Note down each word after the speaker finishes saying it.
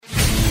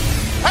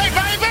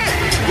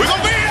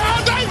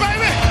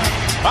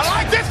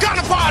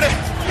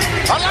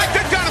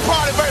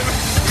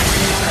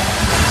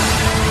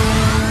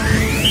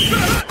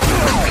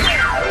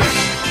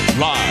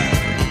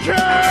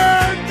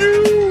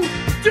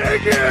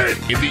begin?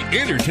 In the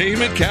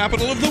entertainment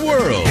capital of the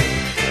world,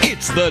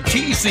 it's the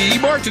T.C.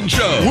 Martin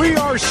Show. We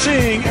are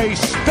seeing a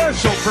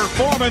special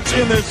performance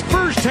in this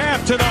first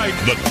half tonight.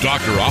 The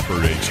doctor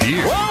operates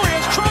here. Oh, he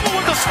has trouble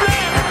with the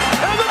snap,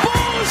 and the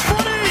ball is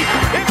free.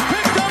 It's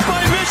picked up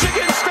by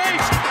Michigan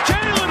State.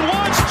 Jalen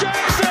Watts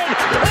Jackson,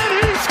 and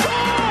he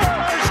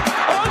scores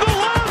on the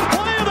last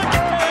play of the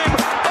game.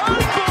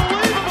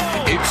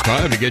 Unbelievable. It's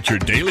time to get your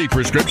daily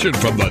prescription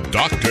from the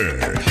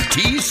doctor,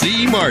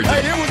 T.C. Martin.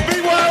 Hey, it was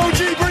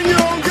BYOG, bring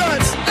your own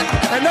guts.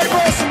 And they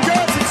brought some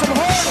guts and some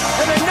heart,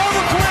 and they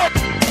never quit.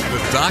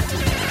 The doctor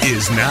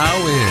is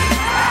now in.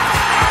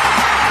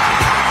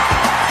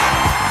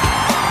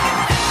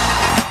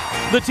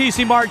 The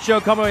T.C. Martin Show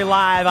coming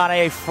live on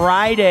a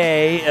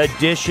Friday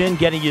edition,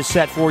 getting you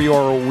set for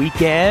your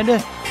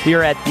weekend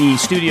here at the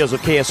studios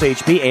of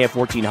KSHP, AM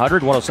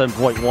 1400,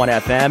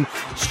 107.1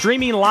 FM,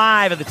 streaming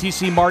live at the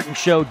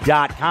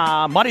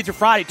TCMartinShow.com, Monday through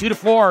Friday, 2 to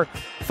 4,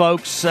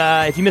 folks.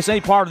 If you miss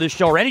any part of this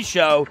show or any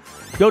show,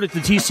 go to the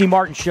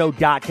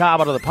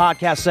TCMartinShow.com, out of the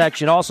podcast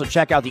section. Also,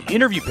 check out the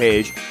interview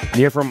page and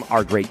hear from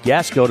our great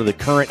guests. Go to the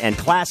current and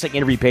classic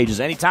interview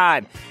pages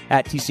anytime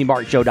at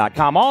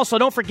TCMartinShow.com. Also,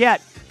 don't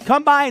forget,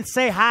 come by and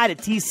say hi to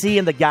TC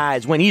and the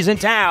guys. When he's in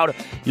town,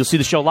 you'll see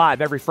the show live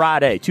every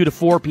Friday, 2 to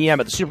 4 p.m.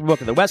 at the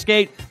Superbook in the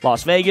Westgate,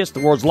 Las Vegas, the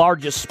world's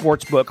largest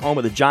sports book, home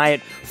of the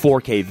giant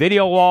 4K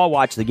video wall.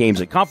 Watch the games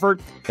in comfort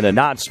in a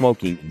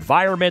non-smoking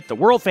environment. The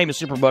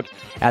world-famous Superbook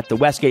at the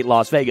Westgate,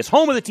 Las Vegas,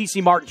 home of the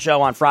T.C. Martin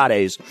Show on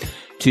Fridays,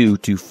 2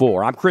 to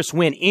 4. I'm Chris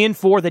Winn, in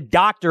for the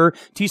doctor.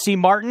 T.C.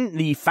 Martin,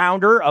 the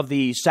founder of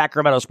the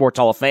Sacramento Sports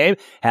Hall of Fame,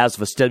 has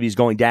festivities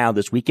going down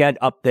this weekend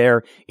up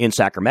there in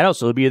Sacramento,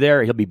 so he'll be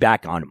there. He'll be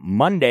back on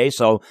Monday.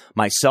 So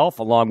myself,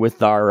 along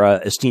with our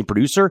esteemed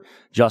producer,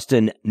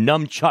 Justin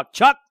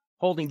Chuck,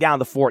 holding down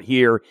the fort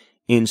here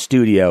in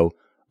studio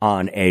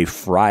on a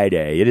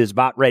Friday. It is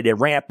about ready to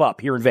ramp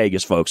up here in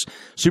Vegas, folks.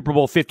 Super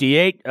Bowl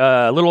 58,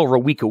 a little over a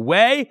week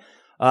away.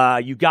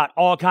 You got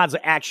all kinds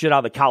of action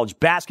on the college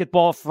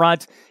basketball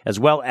front, as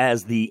well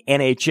as the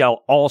NHL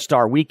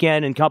All-Star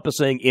Weekend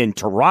encompassing in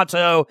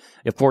Toronto.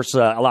 Of course,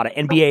 a lot of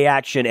NBA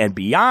action and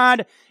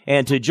beyond.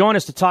 And to join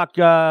us to talk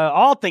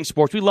all things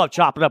sports, we love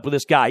chopping up with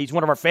this guy. He's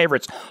one of our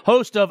favorites,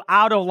 host of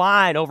Out of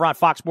Line over on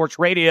Fox Sports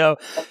Radio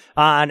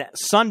on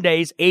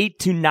Sundays, 8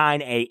 to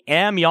 9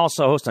 a.m. He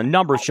also hosts a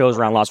number of shows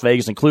around Las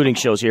Vegas, including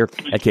shows here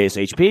at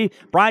KSHP.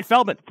 Bryan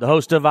Feldman, the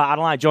host of Out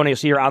of Line, joining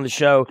us here on the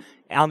show,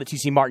 on the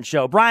T.C. Martin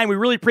Show. Bryan, we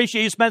really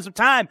appreciate you spending some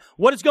time.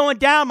 What is going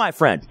down, my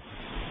friend?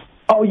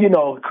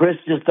 Oh, Chris,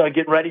 just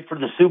getting ready for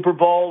the Super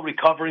Bowl,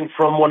 recovering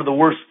from one of the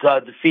worst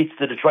defeats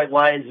the Detroit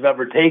Lions have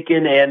ever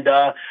taken. And,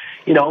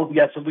 we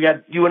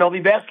got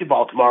UNLV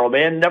basketball tomorrow,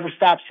 man. Never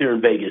stops here in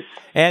Vegas.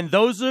 And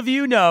those of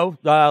you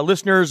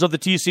listeners of the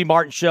T.C.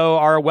 Martin Show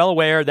are well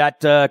aware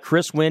that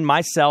Chris Winn,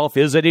 myself,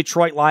 is a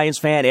Detroit Lions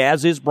fan,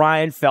 as is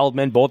Bryan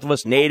Feldman, both of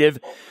us native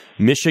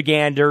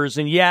Michiganders.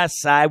 And yes,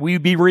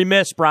 we'd be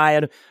remiss,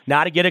 Bryan,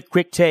 not to get a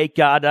quick take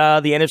on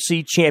the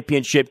NFC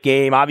Championship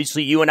game.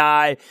 Obviously, you and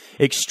I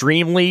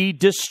extremely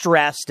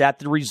distressed at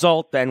the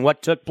result and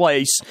what took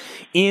place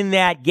in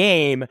that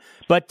game.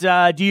 But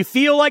do you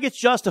feel like it's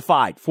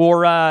justified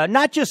for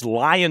not just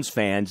Lions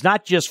fans,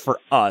 not just for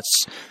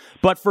us,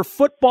 but for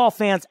football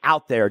fans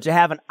out there to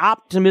have an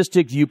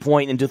optimistic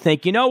viewpoint and to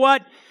think, you know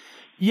what?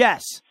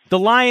 Yes, the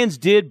Lions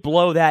did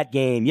blow that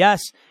game.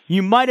 Yes,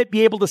 you might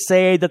be able to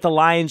say that the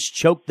Lions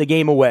choked the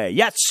game away.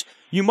 Yes,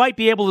 you might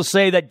be able to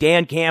say that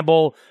Dan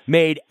Campbell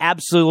made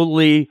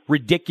absolutely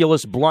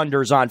ridiculous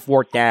blunders on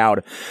fourth down.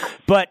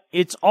 But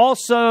it's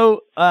also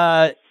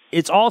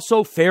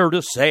fair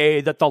to say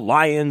that the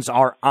Lions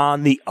are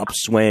on the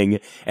upswing,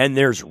 and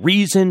there's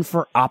reason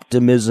for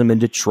optimism in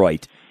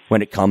Detroit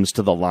when it comes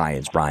to the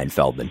Lions, Bryan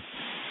Feldman.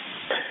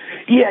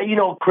 Yeah,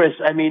 Chris,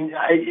 I mean,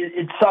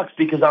 it sucks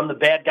because I'm the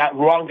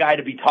wrong guy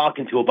to be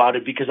talking to about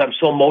it because I'm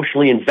so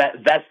emotionally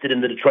invested in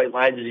the Detroit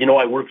Lions. As you know,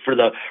 I worked for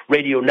the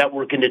radio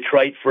network in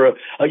Detroit for,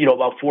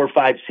 about 4 or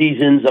 5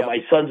 seasons. Yep. My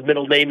son's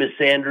middle name is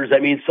Sanders. I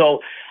mean, so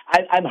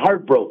I'm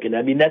heartbroken.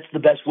 I mean, that's the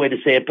best way to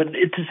say it. But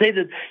to say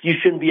that you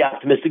shouldn't be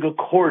optimistic, of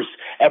course,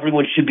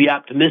 everyone should be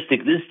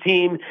optimistic. This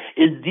team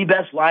is the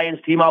best Lions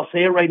team, I'll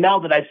say it right now,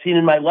 that I've seen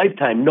in my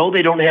lifetime. No,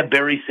 they don't have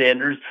Barry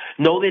Sanders.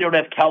 No, they don't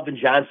have Calvin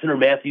Johnson or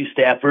Matthew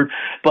Stafford.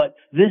 But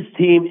this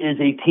team is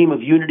a team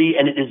of unity,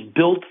 and it is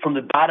built from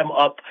the bottom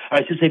up, or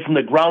I should say from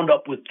the ground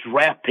up, with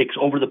draft picks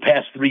over the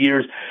past 3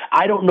 years.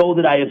 I don't know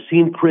that I have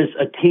seen, Chris,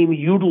 a team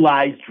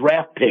utilize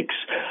draft picks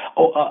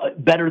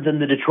better than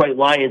the Detroit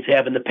Lions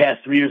have in the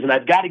past 3 years. And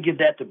I've got to give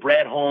that to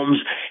Brad Holmes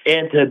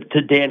and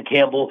to Dan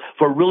Campbell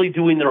for really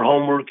doing their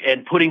homework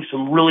and putting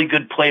some really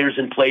good players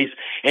in place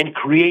and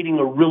creating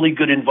a really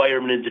good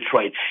environment in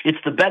Detroit. It's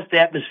the best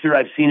atmosphere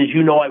I've seen. As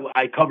you know,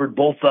 I covered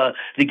both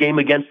the game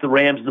against the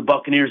Rams and the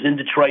Buccaneers in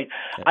Detroit.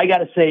 I got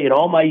to say, in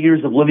all my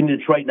years of living in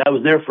Detroit, and I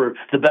was there for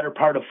the better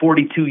part of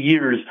 42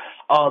 years,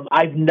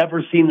 I've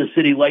never seen the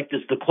city like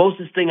this. The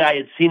closest thing I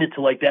had seen it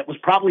to like that was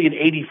probably in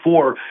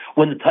 '84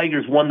 when the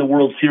Tigers won the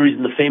World Series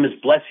in the famous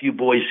Bless You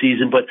Boys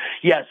season. But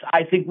yes,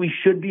 I think we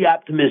should be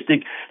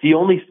optimistic. The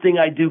only thing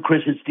I do,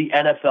 Chris, is the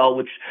NFL,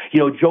 which,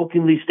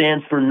 jokingly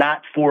stands for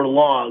not for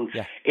long.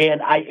 Yeah.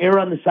 And I err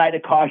on the side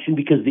of caution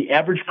because the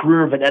average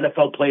career of an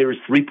NFL player is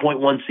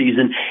 3.1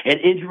 season, and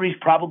injuries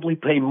probably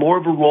play more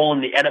of a role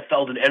in the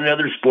NFL than any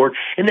other sport.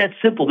 And that's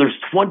simple. There's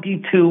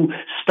 22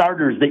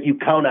 starters that you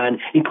count on,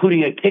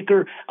 including a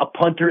kicker, a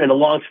punter, and a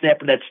long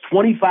snapper. That's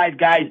 25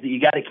 guys that you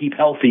got to keep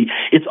healthy.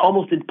 It's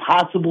almost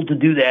impossible to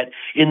do that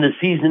in the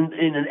season,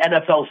 in an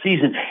NFL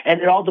season.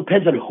 And it all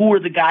depends on who are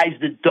the guys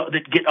that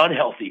get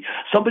unhealthy.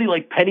 Somebody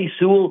like Penny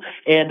Sewell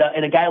and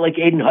a guy like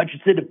Aiden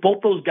Hutchinson, if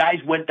both those guys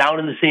went down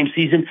in the same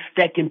season,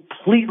 that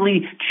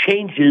completely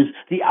changes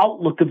the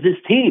outlook of this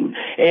team.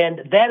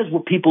 And that is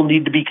what people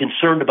need to be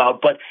concerned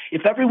about. But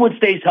if everyone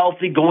stays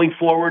healthy going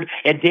forward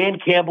and Dan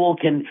Campbell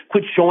can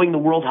quit showing the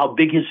world how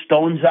big his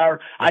stones are,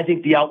 I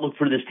think the outlook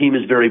for this team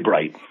is very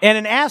bright. And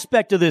an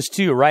aspect of this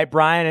too, right,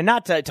 Brian, and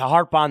not to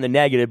harp on the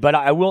negative, but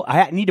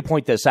I need to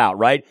point this out,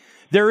 right?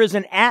 There is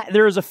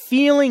a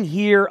feeling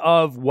here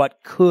of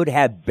what could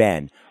have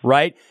been,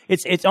 right?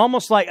 It's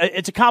almost like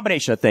it's a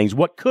combination of things.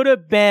 What could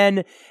have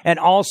been, and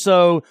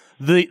also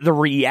the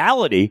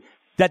reality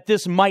that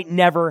this might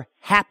never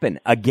happen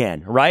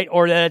again, right?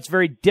 Or that it's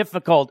very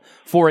difficult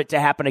for it to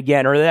happen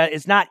again, or that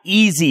it's not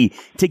easy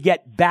to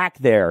get back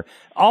there.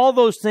 All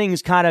those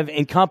things kind of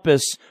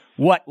encompass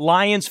what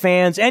Lions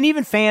fans, and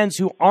even fans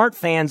who aren't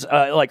fans,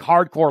 like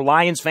hardcore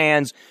Lions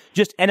fans,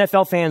 just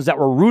NFL fans that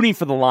were rooting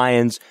for the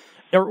Lions,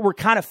 were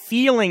kind of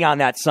feeling on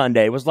that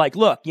Sunday. It was like,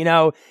 look,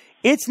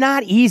 it's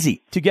not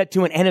easy to get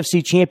to an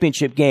NFC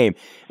Championship game.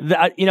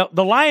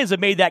 The Lions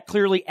have made that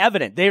clearly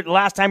evident. The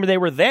last time they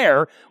were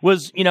there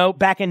was,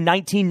 back in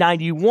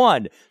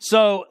 1991.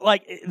 So,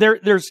 like,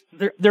 there's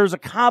a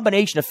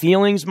combination of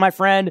feelings, my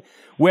friend,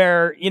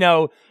 where,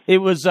 it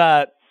was,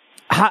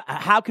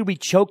 how could we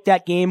choke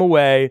that game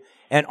away?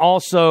 And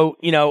also,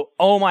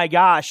 oh my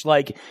gosh,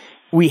 like,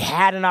 we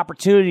had an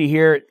opportunity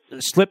here,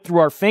 slip through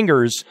our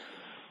fingers,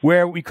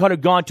 where we could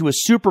have gone to a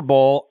Super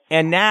Bowl,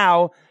 and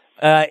now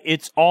the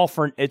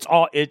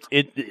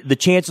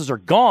chances are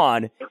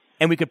gone,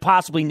 and we could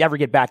possibly never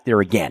get back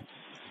there again.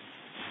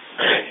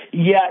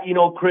 Yeah,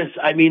 Chris,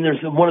 I mean,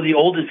 there's one of the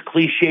oldest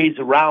cliches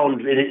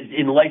around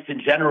in life in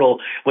general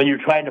when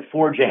you're trying to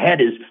forge ahead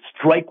is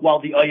strike while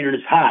the iron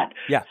is hot.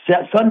 Yeah.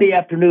 Sunday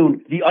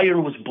afternoon, the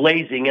iron was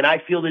blazing, and I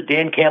feel that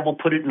Dan Campbell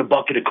put it in a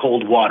bucket of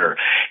cold water.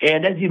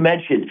 And as you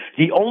mentioned,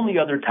 the only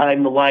other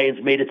time the Lions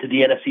made it to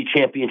the NFC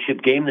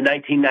Championship game, the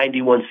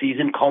 1991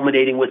 season,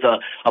 culminating with a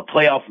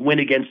playoff win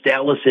against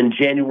Dallas in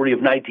January of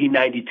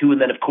 1992,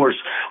 and then, of course,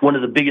 one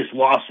of the biggest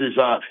losses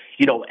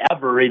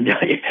ever in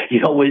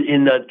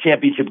the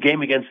championship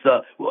game against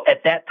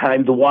at that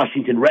time, the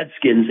Washington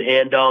Redskins.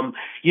 And,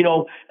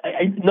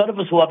 none of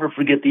us will ever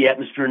forget the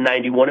atmosphere in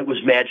 91. It was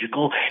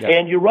magical. Yeah.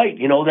 And you're right.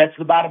 That's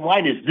the bottom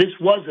line is this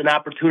was an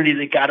opportunity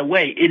that got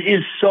away. It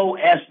is so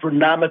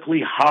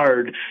astronomically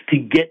hard to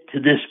get to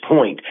this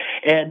point.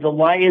 And the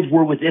Lions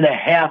were within a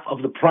half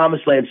of the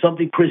promised land,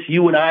 something, Chris,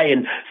 you and I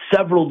and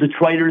several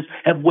Detroiters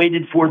have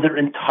waited for their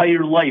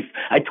entire life.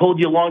 I told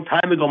you a long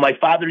time ago, my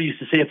father used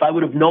to say, if I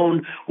would have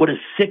known what a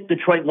sick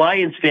Detroit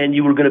Lions fan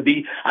you were going to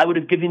be, I would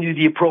have given you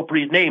the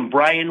appropriate name,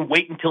 Bryan,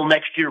 wait until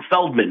next year,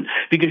 Feldman,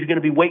 because you're going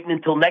to be waiting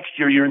until next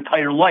year your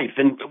entire life.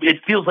 And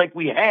it feels like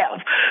we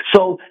have.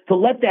 So to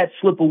let that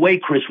slip away,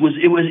 Chris, was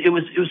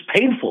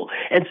painful.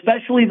 And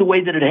especially the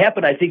way that it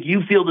happened, I think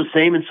you feel the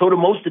same, and so do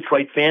most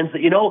Detroit fans,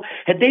 that,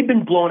 had they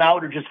been blown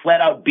out or just flat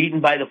out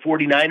beaten by the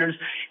 49ers,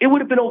 it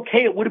would have been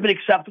okay. It would have been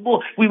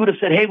acceptable. We would have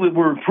said, hey,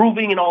 we're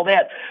improving and all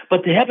that.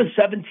 But to have a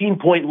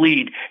 17-point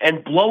lead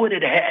and blow it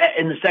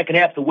in the second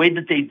half the way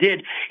that they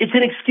did, it's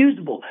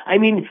inexcusable. I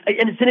mean,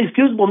 and it's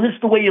inexcusable, and this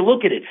is the way you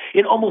look at it.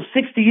 In almost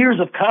 60 years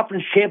of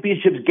conference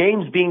championships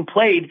games being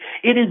played,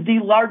 it is the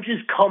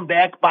largest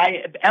comeback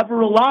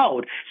ever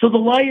allowed. So the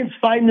Lions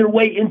find their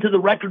way into the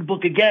record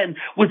book again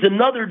with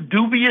another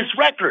dubious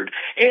record,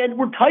 and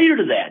we're tired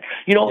of that.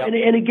 Yep.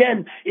 And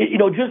again,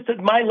 just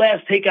my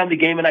last take on the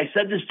game, and I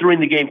said this during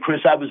the game,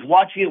 Chris, I was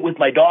watching it with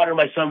my daughter and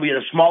my son. We had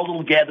a small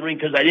little gathering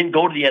because I didn't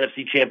go to the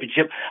NFC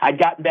Championship. I'd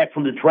gotten back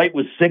from Detroit,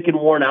 was sick and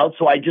worn out,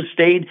 so I just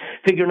stayed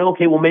figuring,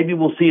 okay, well, maybe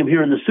we'll see him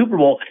here in the Super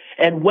Bowl.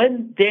 And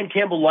when Dan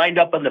Campbell lined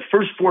up on the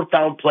first fourth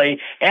down play,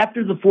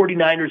 after the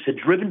 49ers had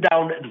driven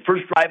down the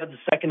first drive of the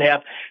second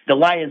half, the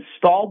Lions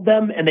stalled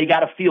them, and they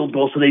got a field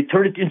goal, so they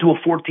turned it into a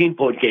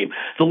 14-point game.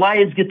 The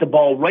Lions get the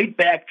ball right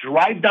back,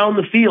 drive down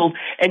the field,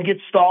 and get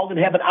stalled and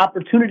have an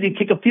opportunity to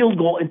kick a field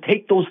goal and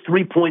take those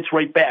 3 points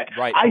right back.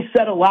 Right. I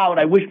said aloud,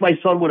 I wish my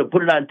son would have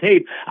put it on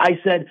tape, I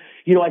said,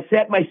 I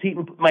sat in my seat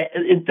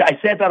and I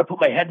sat down to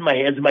put my head in my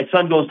hands, and my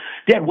son goes,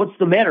 "Dad, what's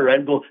the matter?"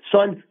 And I go,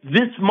 "Son,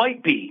 this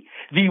might be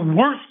the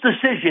worst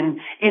decision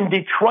in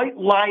Detroit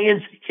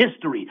Lions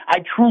history."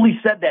 I truly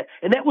said that.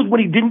 And that was when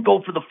he didn't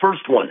go for the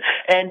first one.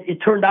 And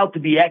it turned out to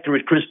be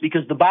accurate, Chris,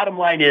 because the bottom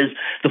line is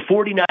the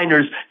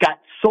 49ers got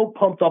so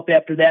pumped up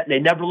after that, and they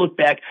never looked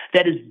back.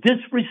 That is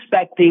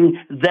disrespecting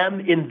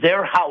them in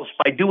their house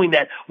by doing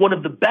that. One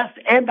of the best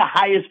and the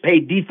highest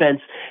paid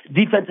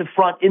defensive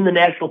front in the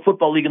National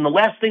Football League. And the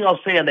last thing I'll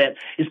say on that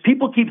is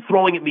people keep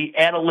throwing at me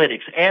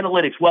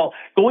analytics. Well,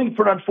 going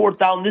for it on fourth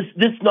down,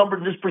 this number,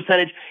 this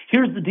percentage.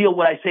 Here's the deal,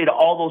 what I say to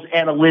all those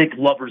analytic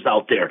lovers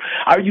out there.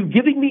 Are you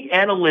giving me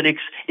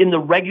analytics in the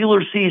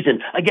regular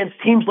season against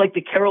teams like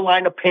the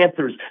Carolina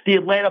Panthers, the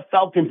Atlanta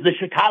Falcons, the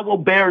Chicago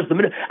Bears?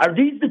 Are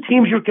these the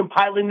teams you're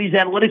compiling these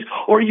analytics,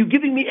 or are you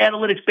giving me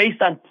analytics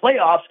based on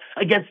playoffs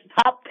against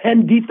top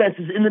 10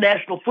 defenses in the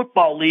National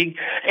Football League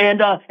and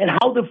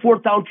how the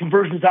fourth down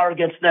conversions are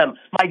against them?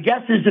 My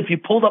guess is if you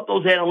pulled up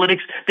those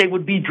analytics, they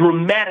would be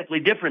dramatically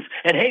different.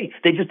 And hey,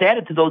 they just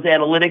added to those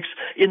analytics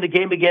in the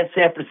game against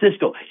San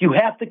Francisco. You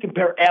have to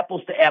compare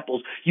apples to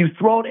apples. You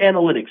throw out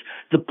analytics.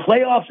 The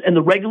playoffs and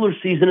the regular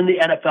season in the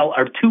NFL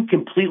are two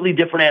completely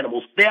different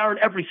animals. They are in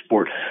every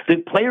sport. The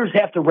players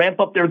have to ramp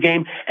up their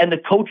game, and the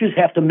coaches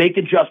have to make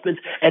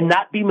adjustments and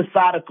not be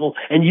methodical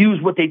and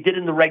use what they did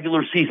in the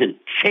regular season.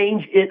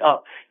 Change it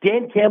up.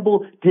 Dan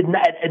Campbell did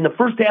not. In the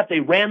first half, they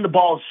ran the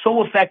ball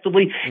so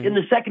effectively. In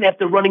the second half,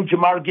 they're running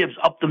Jamar Gibbs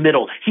up the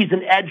middle. He's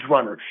an edge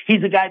runner.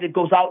 He's a guy that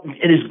goes out and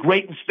is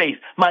great in space.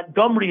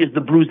 Montgomery is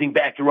the bruising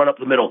back to run up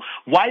the middle.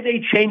 Why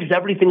they changed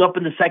everything up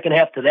in the second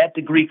half to that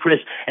degree, Chris,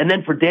 and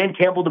then for Dan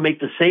Campbell to make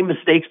the same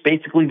mistakes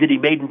basically that he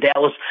made in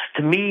Dallas,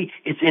 to me,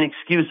 it's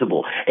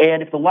inexcusable.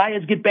 And if the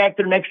Lions get back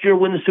there next year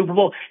and win the Super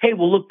Bowl, hey,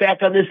 we'll look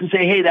back on this and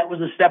say, hey, that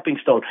was a stepping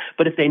stone.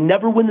 But if they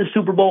never win the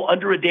Super Bowl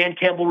under a Dan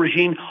Campbell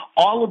regime,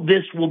 all of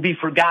this will be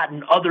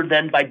forgotten other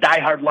than by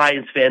diehard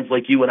Lions fans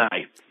like you and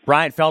I.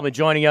 Bryan Feldman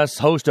joining us,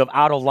 host of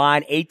Out of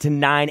Line, 8 to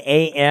 9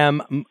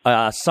 a.m.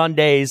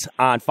 Sundays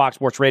on Fox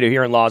Sports Radio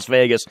here in Las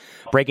Vegas,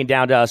 breaking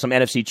down some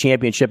NFC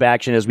Championship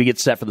action as we get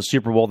set for the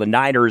Super Bowl. The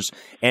Niners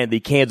and the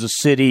Kansas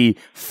City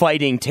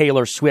Fighting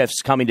Taylor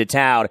Swifts coming to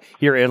town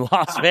here in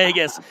Las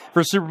Vegas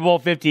for Super Bowl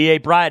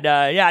 58.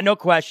 Bryan, no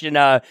question.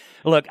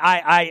 Look,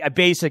 I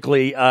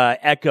basically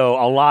echo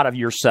a lot of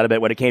your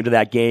sentiment when it came to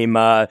that game.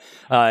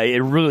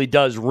 It really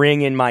does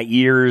ring in my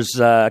ears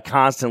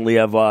constantly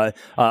of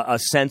a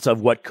sense of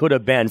what could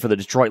have been for the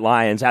Detroit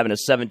Lions, having a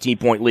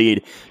 17-point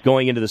lead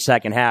going into the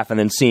second half and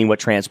then seeing what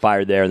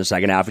transpired there in the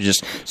second half is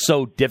just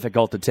so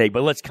difficult to take.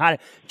 But let's kind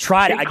of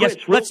try to,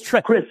 let's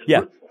try. Chris,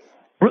 yeah.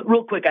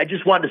 Real quick, I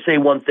just wanted to say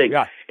one thing.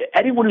 Yeah.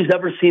 Anyone who's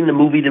ever seen the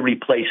movie The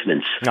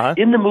Replacements,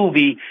 in the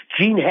movie,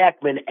 Gene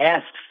Hackman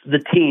asks the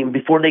team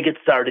before they get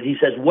started, he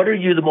says, what are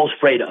you the most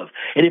afraid of?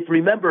 And if you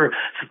remember,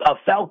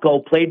 Falco,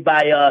 played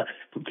by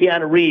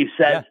Keanu Reeves,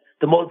 says,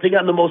 the thing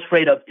I'm the most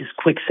afraid of is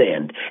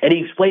quicksand. And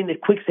he explained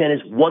that quicksand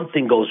is one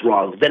thing goes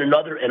wrong, then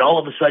another, and all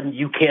of a sudden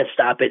you can't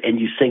stop it and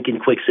you sink in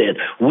quicksand.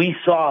 We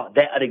saw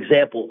an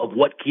example of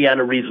what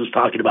Keanu Reeves was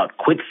talking about,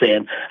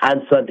 quicksand,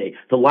 on Sunday.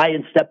 The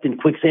Lions stepped in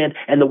quicksand,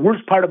 and the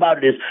worst part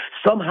about it is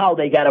somehow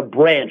they got a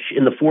branch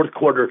in the fourth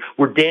quarter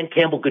where Dan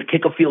Campbell could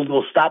kick a field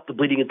goal, stop the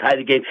bleeding, and tie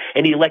the game,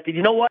 and he elected,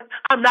 you know what?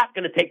 I'm not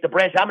going to take the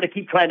branch. I'm going to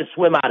keep trying to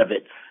swim out of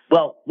it.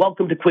 Well,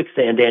 welcome to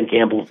quicksand, Dan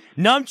Campbell.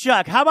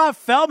 Numchuck, how about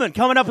Feldman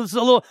coming up with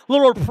a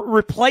little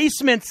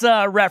Replacements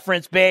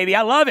reference, baby?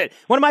 I love it.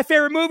 One of my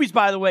favorite movies,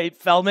 by the way,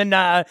 Feldman.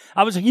 I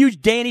was a huge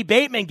Danny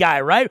Bateman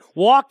guy, right?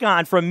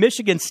 Walk-on from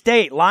Michigan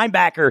State,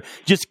 linebacker,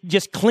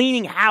 just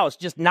cleaning house,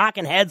 just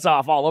knocking heads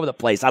off all over the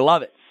place. I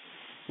love it.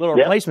 Little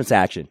Replacements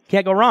action.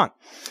 Can't go wrong.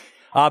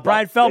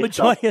 Bryan Feldman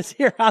joining us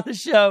here on the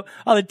show,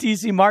 on the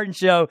TC Martin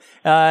Show,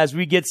 as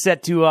we get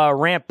set to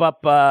ramp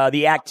up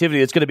the activity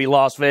that's going to be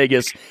Las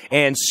Vegas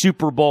and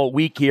Super Bowl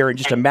week here in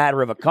just a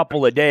matter of a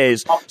couple of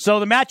days.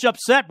 So the matchup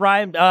set,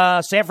 Bryan,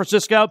 San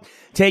Francisco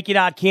taking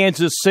on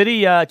Kansas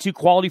City, two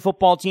quality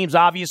football teams.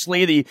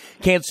 Obviously, the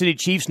Kansas City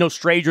Chiefs, no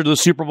stranger to the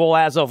Super Bowl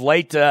as of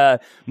late,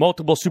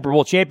 multiple Super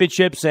Bowl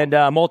championships and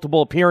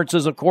multiple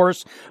appearances, of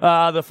course.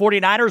 The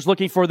 49ers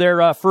looking for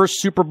their first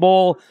Super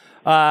Bowl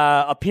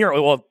appearance.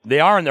 Well,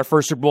 they are in their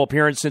first Super Bowl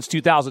appearance since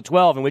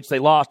 2012, in which they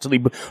lost to the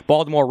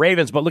Baltimore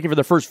Ravens, but looking for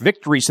their first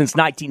victory since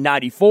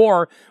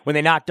 1994 when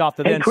they knocked off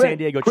the San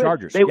Diego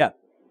Chargers.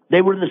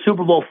 They were in the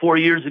Super Bowl 4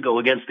 years ago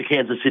against the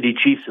Kansas City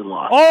Chiefs and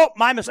lost. Oh,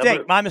 my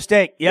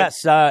mistake.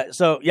 Yes.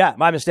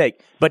 My mistake.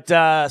 But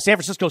San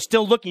Francisco's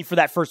still looking for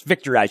that first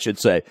victory, I should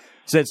say,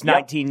 since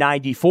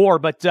 1994.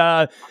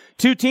 But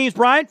two teams,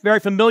 Bryan, very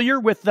familiar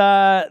with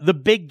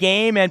the big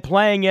game and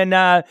playing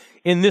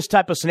in this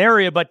type of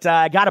scenario. But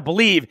I got to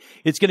believe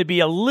it's going to be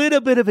a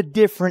little bit of a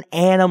different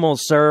animal,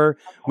 sir,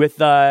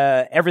 with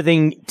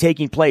everything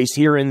taking place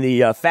here in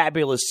the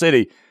fabulous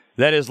city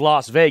that is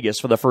Las Vegas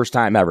for the first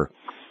time ever.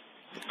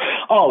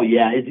 Oh,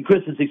 yeah.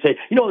 Chris is excited.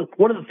 You know,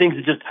 one of the things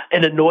that just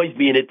it annoys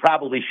me, and it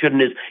probably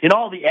shouldn't, is in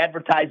all the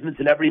advertisements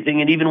and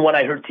everything, and even when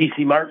I heard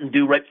T.C. Martin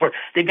do right before,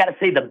 they've got to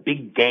say the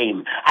big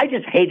game. I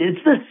just hate it.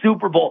 It's the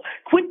Super Bowl.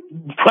 Quit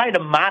trying to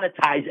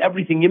monetize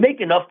everything. You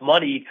make enough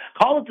money.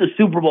 Call it the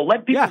Super Bowl.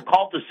 Let people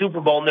call it the Super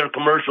Bowl in their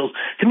commercials.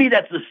 To me,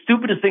 that's the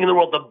stupidest thing in the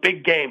world, the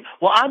big game.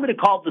 Well, I'm going to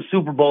call it the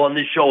Super Bowl on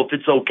this show if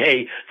it's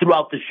okay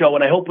throughout the show,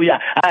 and I hope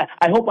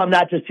I hope I'm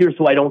not just here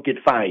so I don't get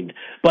fined.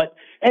 But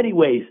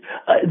anyways,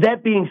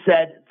 that being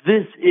said,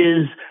 this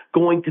is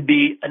going to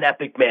be an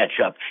epic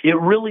matchup. It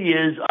really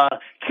is.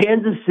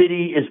 Kansas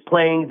City is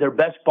playing their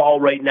best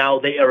ball right now.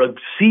 They are a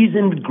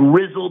seasoned,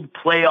 grizzled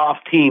playoff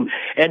team.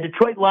 And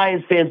Detroit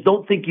Lions fans,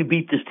 don't think you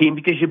beat this team,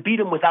 because you beat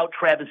them without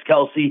Travis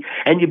Kelce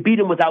and you beat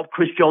them without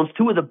Chris Jones,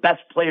 two of the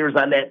best players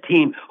on that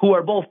team, who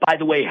are both, by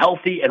the way,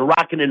 healthy and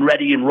rocking and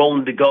ready and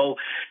rolling to go.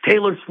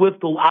 Taylor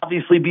Swift will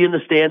obviously be in the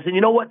stands. And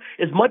you know what?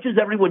 As much as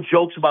everyone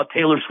jokes about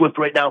Taylor Swift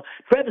right now,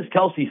 Travis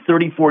Kelce's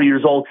 34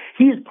 years old.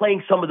 He is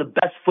playing some of the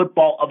best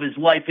football of his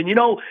life. And you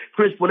know,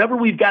 Chris, whenever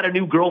we've got a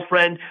new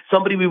girlfriend,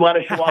 somebody we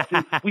want to show off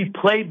to, we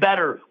play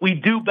better. We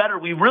do better.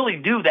 We really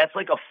do. That's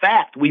like a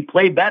fact. We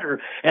play better.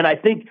 And I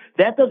think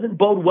that doesn't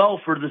bode well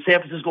for the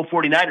San Francisco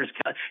 49ers.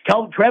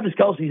 Travis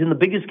Kelce's in the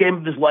biggest game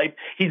of his life.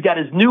 He's got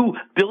his new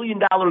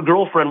billion-dollar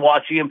girlfriend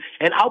watching him,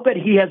 and I'll bet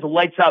he has a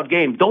lights-out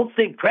game. Don't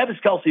think Travis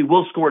Kelce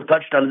will score a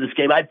touchdown in this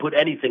game. I'd put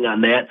anything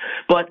on that.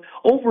 But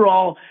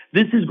overall,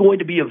 this is going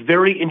to be a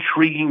very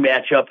intriguing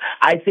matchup.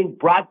 I think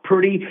Brock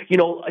Purdy, you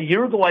know, a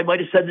year ago I might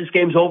have said this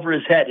game's over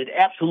his head. It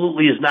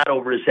absolutely is not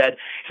over his head.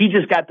 He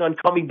just got done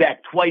coming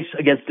back twice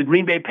against the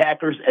Green Bay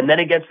Packers and then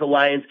against the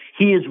Lions.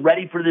 He is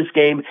ready for this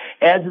game,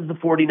 as is the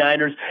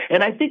 49ers.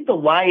 And I think the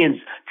Lions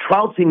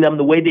trouncing them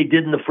the way they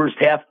did in the first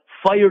half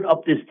fired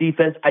up this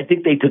defense. I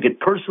think they took it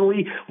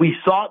personally. We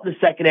saw it in the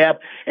second half,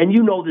 and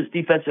you know this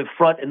defensive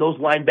front and those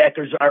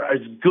linebackers are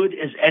as good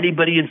as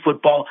anybody in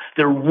football.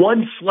 Their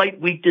one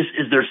slight weakness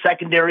is their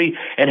secondary,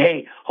 and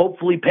hey,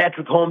 hopefully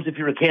Patrick Mahomes, if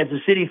you're a Kansas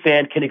City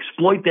fan, can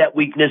exploit that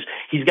weakness.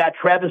 He's got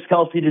Travis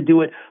Kelce to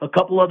do it, a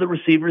couple other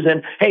receivers,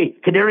 and hey,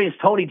 Kadarius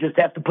Toney just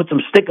has to put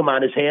some stickum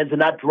on his hands and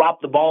not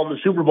drop the ball in the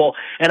Super Bowl.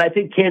 And I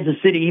think Kansas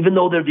City, even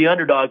though they're the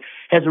underdog,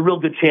 has a real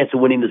good chance of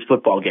winning this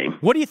football game.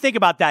 What do you think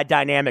about that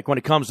dynamic when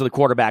it comes to the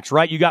quarterbacks,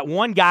 right? You got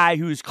one guy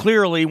who's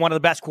clearly one of the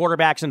best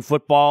quarterbacks in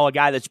football, a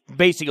guy that's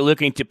basically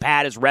looking to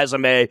pad his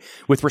resume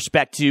with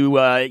respect to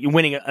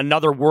winning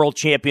another world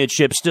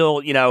championship.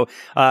 Still, you know,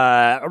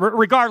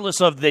 regardless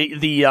of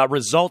the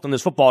result in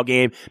this football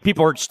game,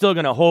 people are still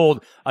going to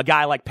hold a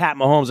guy like Pat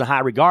Mahomes in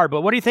high regard.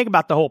 But what do you think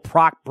about the whole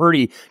Brock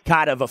Purdy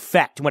kind of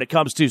effect when it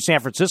comes to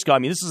San Francisco? I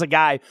mean, this is a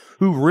guy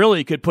who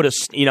really could put a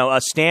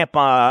stamp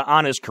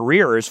on his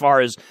career as far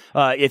as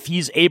if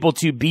he's able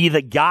to be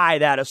the guy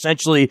that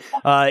essentially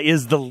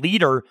is the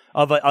leader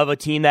of a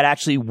team that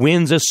actually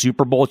wins a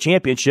Super Bowl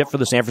championship for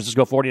the San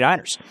Francisco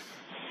 49ers.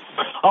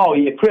 Oh,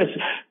 yeah, Chris,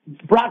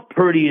 Brock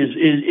Purdy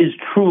is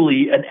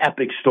truly an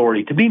epic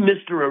story. To be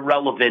Mr.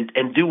 Irrelevant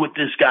and do what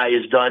this guy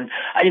has done,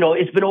 you know,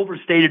 it's been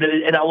overstated,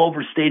 and I'll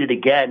overstate it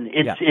again.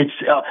 It's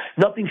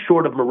nothing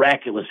short of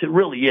miraculous. It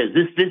really is.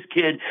 This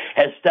kid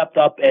has stepped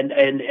up and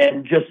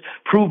just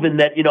proven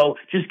that, you know,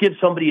 just give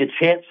somebody a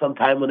chance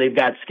sometime when they've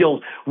got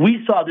skills.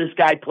 We saw this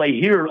guy play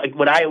here, like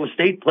when Iowa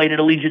State played at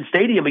Allegiant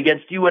Stadium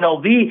against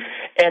UNLV,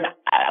 and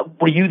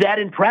were you that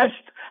impressed?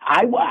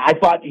 I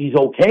thought he's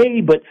okay,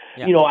 but,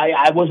 you know,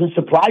 I wasn't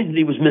surprised that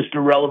he was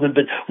Mr. Relevant.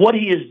 But what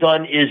he has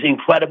done is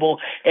incredible,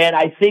 and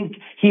I think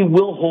he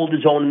will hold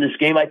his own in this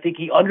game. I think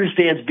he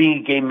understands being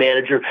a game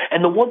manager.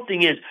 And the one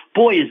thing is,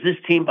 boy, is this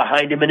team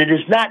behind him, and it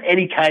is not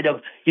any kind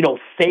of, you know,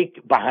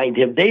 fake behind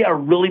him. They are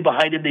really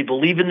behind him. They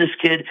believe in this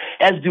kid,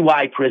 as do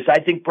I, Chris. I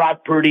think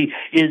Brock Purdy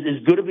is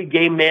as good of a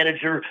game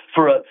manager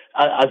for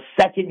a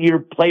second-year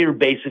player,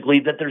 basically,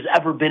 that there's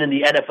ever been in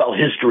the NFL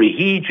history.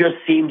 He just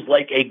seems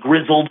like a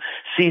grizzled,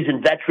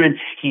 seasoned veteran.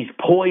 He's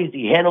poised.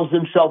 He handles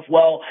himself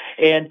well.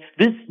 And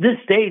this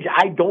stage,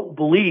 I don't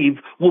believe,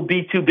 will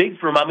be too big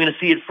for him. I'm going to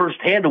see it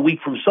firsthand a week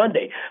from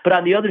Sunday. But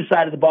on the other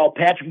side of the ball,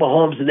 Patrick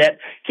Mahomes and that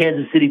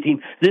Kansas City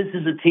team, this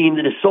is a team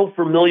that is so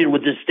familiar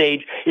with this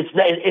stage.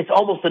 It's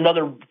almost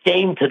another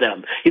game to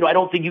them. You know, I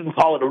don't think you can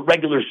call it a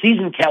regular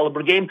season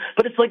caliber game,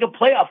 but it's like a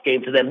playoff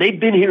game to them. They've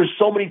been here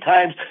so many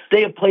times.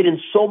 They have played in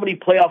so many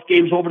playoff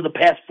games over the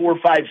past 4 or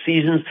 5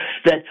 seasons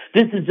that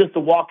this is just a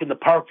walk in the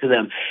park to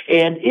them.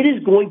 And it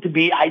is going to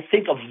be, I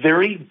think, a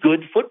very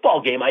good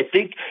football game. I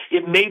think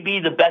it may be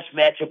the best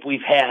matchup we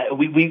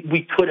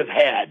could have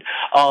had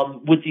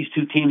with these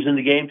two teams in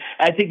the game.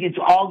 I think it's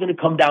all going to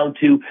come down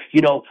to,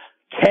 you know,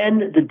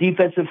 can the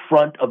defensive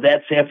front of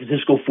that San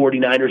Francisco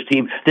 49ers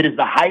team that is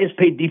the highest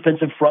paid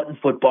defensive front in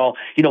football,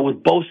 you know,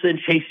 with Bosa and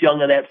Chase Young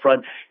on that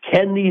front,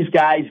 can these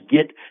guys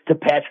get to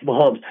Patrick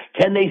Mahomes?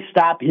 Can they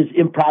stop his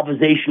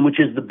improvisation, which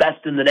is the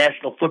best in the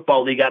National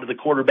Football League out of the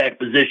quarterback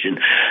position?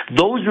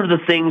 Those are the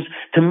things,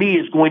 to me,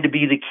 is going to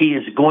be the key,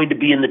 is going to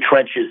be in the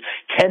trenches.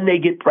 Can they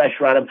get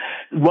pressure on him?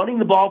 Running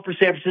the ball for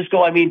San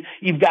Francisco, I mean,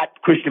 you've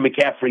got Christian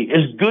McCaffrey.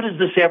 As good as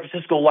the San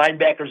Francisco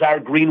linebackers are,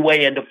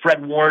 Greenway and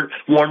Fred Warner,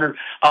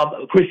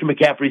 Christian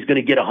McCaffrey is going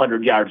to get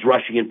 100 yards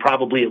rushing and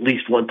probably at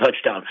least one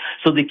touchdown.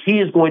 So the key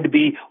is going to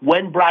be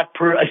when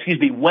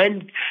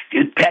when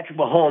Patrick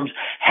Mahomes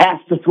has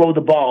to throw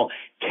the ball,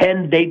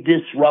 can they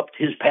disrupt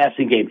his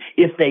passing game?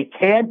 If they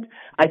can't,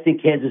 I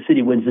think Kansas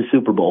City wins the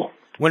Super Bowl.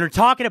 When we're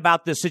talking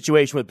about this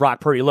situation with Brock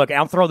Purdy, look,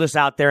 I'll throw this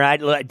out there. I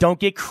don't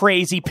get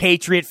crazy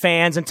Patriot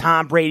fans and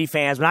Tom Brady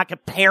fans. We're not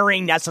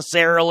comparing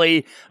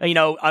necessarily,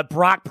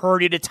 Brock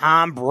Purdy to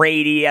Tom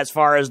Brady as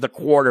far as the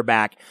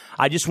quarterback.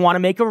 I just want to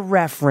make a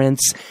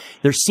reference.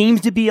 There seems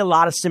to be a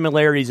lot of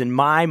similarities in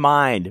my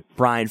mind,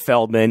 Bryan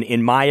Feldman,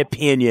 in my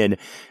opinion,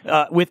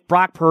 with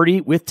Brock Purdy,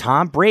 with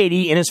Tom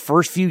Brady in his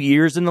first few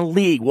years in the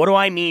league. What do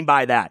I mean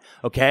by that?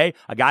 Okay.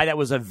 A guy that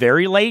was a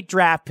very late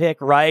draft pick,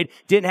 right?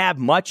 Didn't have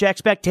much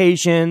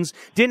expectations.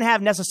 Didn't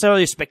have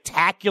necessarily a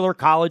spectacular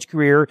college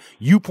career.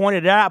 You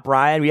pointed it out,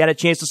 Brian. We had a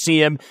chance to see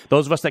him.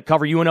 Those of us that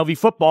cover UNLV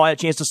football had a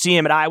chance to see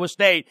him at Iowa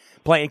State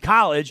playing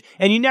college,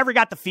 and you never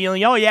got the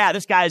feeling, oh yeah,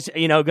 this guy's,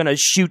 going to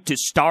shoot to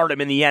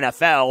stardom in the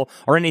NFL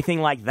or anything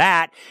like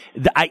that.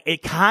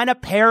 It kind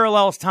of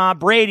parallels Tom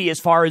Brady as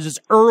far as his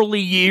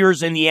early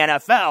years in the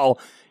NFL,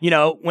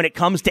 when it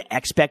comes to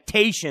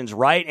expectations,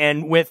 right?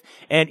 And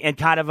and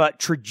kind of a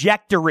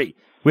trajectory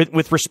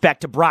with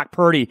respect to Brock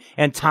Purdy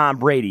and Tom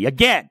Brady.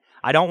 Again,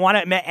 I don't want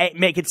to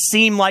make it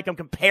seem like I'm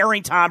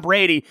comparing Tom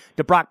Brady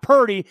to Brock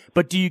Purdy,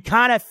 but do you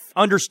kind of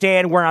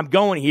understand where I'm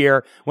going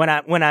here when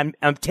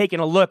I'm taking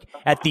a look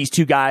at these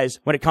two guys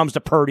when it comes to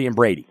Purdy and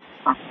Brady?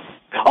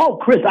 Oh,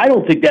 Chris, I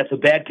don't think that's a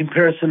bad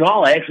comparison at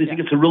all. I actually think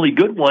it's a really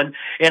good one,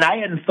 and I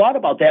hadn't thought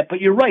about that, but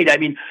you're right. I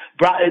mean,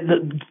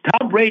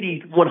 Tom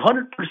Brady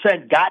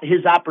 100% got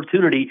his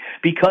opportunity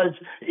because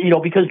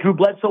Drew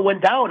Bledsoe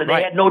went down, and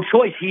they had no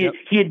choice. He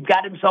had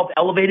got himself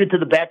elevated to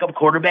the backup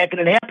quarterback,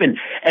 and it happened.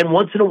 And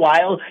once in a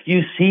while,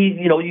 you see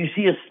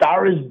a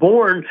star is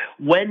born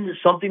when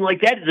something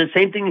like that. The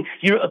same thing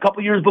a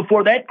couple years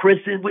before that, Chris,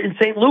 in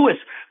St. Louis.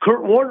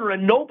 Kurt Warner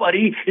and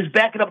nobody is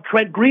backing up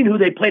Trent Green, who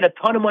they paid a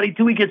ton of money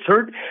to. He gets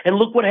hurt, and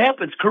look what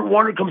happens. Kurt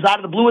Warner comes out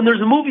of the blue, and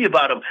there's a movie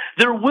about him.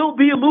 There will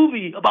be a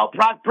movie about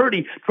Brock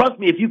Purdy. Trust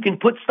me, if you can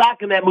put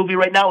stock in that movie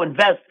right now,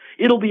 invest.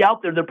 It'll be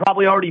out there. They're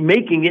probably already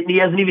making it,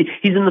 and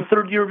he's in the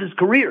third year of his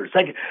career.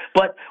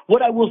 But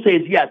what I will say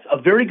is, yes,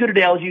 a very good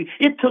analogy.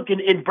 It took,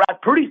 in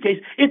Brock Purdy's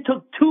case, it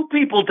took two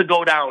people to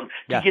go down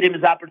to get him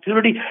his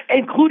opportunity,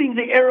 including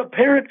the heir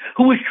apparent,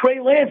 who was Trey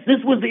Lance. This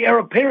was the heir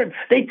apparent.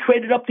 They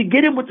traded up to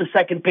get him with the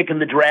second pick in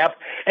the draft,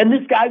 and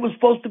this guy was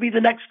supposed to be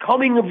the next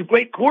coming of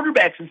great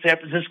quarterbacks in San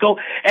Francisco,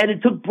 and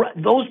it took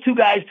those two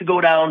guys to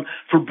go down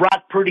for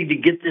Brock Purdy to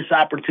get this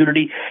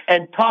opportunity.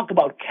 And talk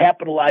about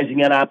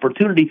capitalizing on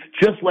opportunity,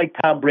 just like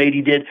Tom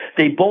Brady did.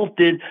 They both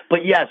did.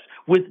 But yes,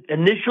 with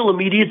initial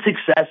immediate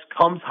success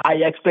comes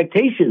high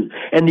expectations.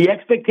 And the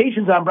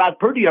expectations on Brock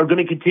Purdy are going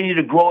to continue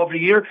to grow every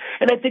year.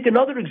 And I think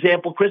another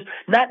example, Chris,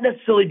 not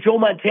necessarily Joe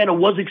Montana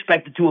was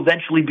expected to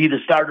eventually be the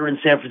starter in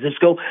San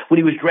Francisco when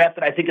he was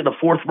drafted, I think, in the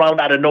fourth round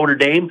out of Notre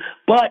Dame.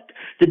 But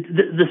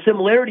the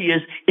similarity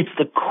is it's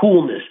the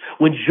coolness.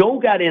 When Joe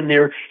got in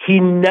there, he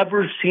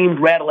never seemed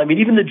rattled. I mean,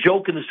 even the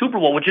joke in the Super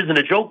Bowl, which isn't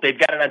a joke, they've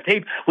got it on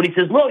tape, when he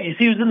says, "No, you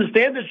see who's in the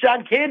stand? There's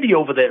John Candy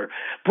over there."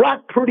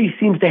 Brock Purdy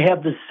seems to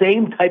have the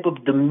same type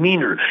of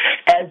demeanor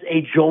as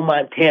a Joe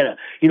Montana.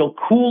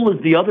 Cool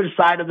is the other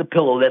side of the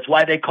pillow. That's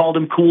why they called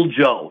him Cool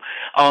Joe.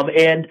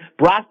 And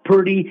Brock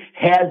Purdy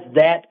has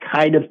that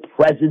kind of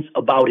presence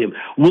about him.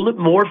 Will it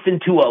morph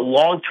into a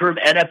long-term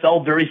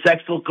NFL, very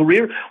successful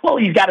career? Well,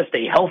 he's got to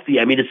stay healthy.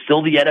 I mean, it's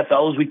still the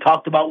NFL, as we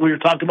talked about when we were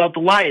talking about the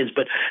Lions.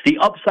 But the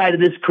upside of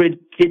this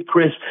kid,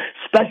 Chris,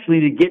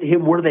 especially to get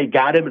him where they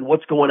got him and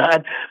what's going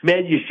on,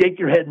 man, you shake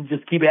your head and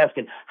just keep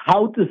asking,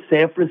 how does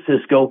San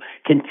Francisco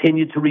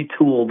continue to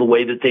retool the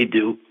way that they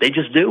do? They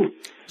just do.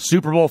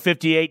 Super Bowl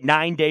 58,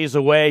 9 days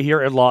away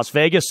here in Las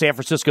Vegas. San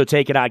Francisco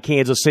taking on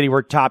Kansas City.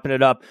 We're topping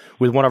it up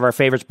with one of our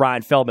favorites,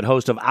 Bryan Feldman,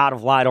 host of Out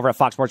of Line over at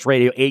Fox Sports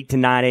Radio, 8 to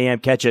 9 a.m.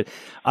 Catch it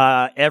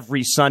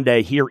every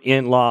Sunday here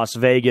in Las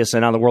Vegas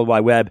and on the World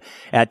Wide Web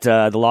at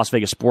the Las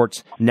Vegas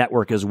Sports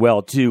Network as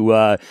well, too.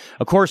 Of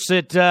course,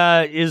 it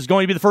is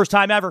going to be the first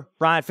time ever,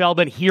 Bryan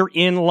Feldman, here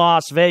in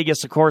Las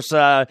Vegas. Of course,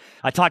 I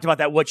talked about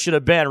that what should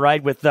have been,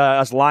 right, with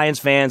us Lions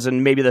fans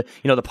and maybe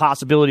the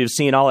possibility of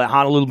seeing all that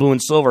Honolulu blue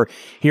and silver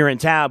here in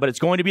town. But it's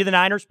going to be the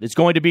Niners. It's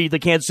going to be the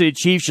Kansas City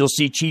Chiefs. You'll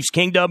see Chiefs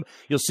Kingdom.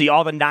 You'll see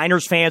all the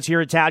Niners fans here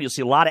in town. You'll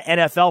see a lot of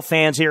NFL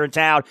fans here in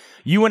town.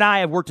 You and I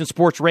have worked in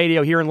sports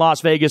radio here in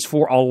Las Vegas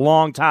for a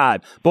long time.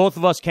 Both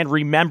of us can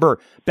remember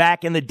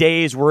back in the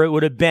days where it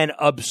would have been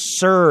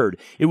absurd.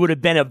 It would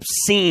have been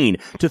obscene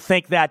to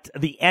think that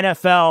the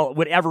NFL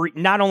would ever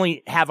not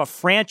only have a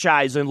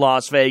franchise in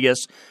Las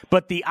Vegas,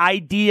 but the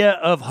idea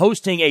of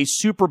hosting a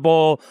Super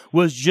Bowl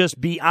was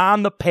just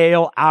beyond the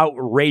pale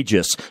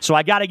outrageous. So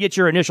I got to get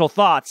your initial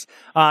thoughts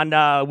on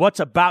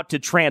what's about to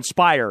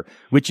transpire,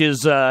 which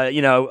is,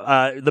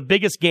 the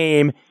biggest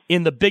game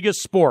in the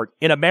biggest sport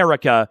in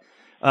America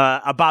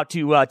about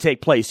to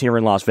take place here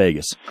in Las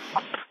Vegas.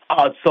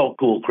 Oh, it's so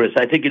cool, Chris.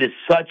 I think it is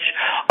such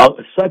a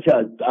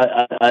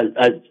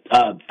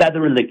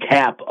feather in the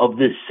cap of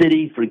this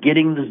city for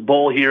getting this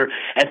bowl here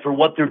and for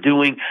what they're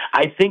doing.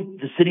 I think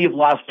the city of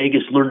Las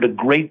Vegas learned a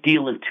great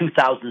deal in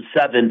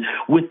 2007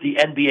 with the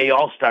NBA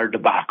All-Star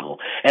debacle.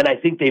 And I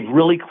think they've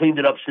really cleaned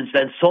it up since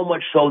then, so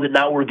much so that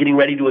now we're getting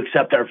ready to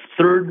accept our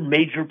third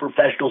major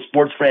professional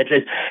sports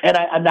franchise. And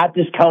I'm not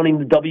discounting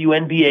the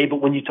WNBA,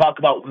 but when you talk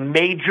about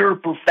major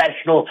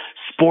professional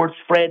sports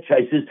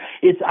franchises,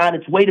 it's on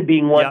its way to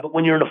being one. Yep. But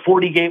when you're in a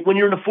 40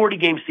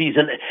 game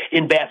season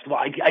in basketball,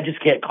 I just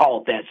can't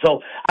call it that.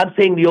 So I'm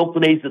saying the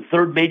Oakland A's, the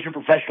third major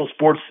professional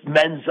sports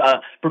men's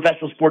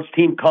professional sports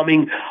team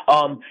coming.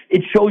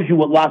 It shows you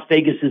what Las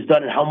Vegas has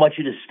done and how much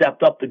it has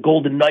stepped up. The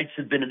Golden Knights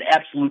have been an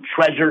absolute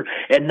treasure,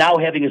 and now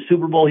having a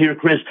Super Bowl here,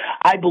 Chris,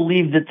 I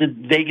believe that the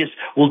Vegas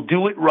will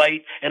do it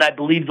right, and I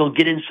believe they'll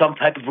get in some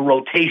type of a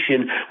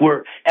rotation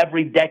where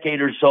every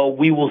decade or so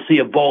we will see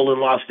a bowl in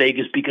Las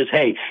Vegas because,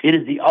 hey, it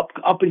is the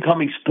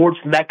up-and-coming sports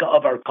mecca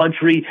of our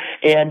country,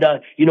 and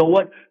you know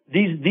what?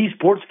 These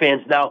sports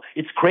fans now,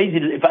 it's crazy.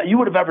 If you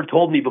would have ever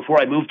told me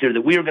before I moved here that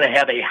we were going to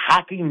have a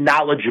hockey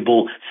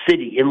knowledgeable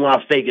city in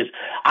Las Vegas,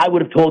 I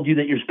would have told you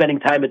that you're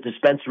spending time at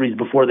dispensaries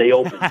before they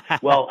open.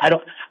 Well,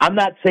 I'm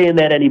not saying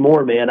that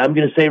anymore, man. I'm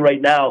going to say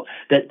right now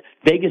that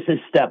Vegas has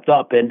stepped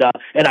up, and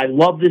I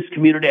love this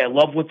community. I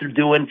love what they're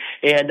doing,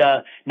 and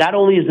not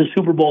only is the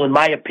Super Bowl, in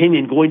my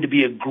opinion, going to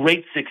be a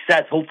great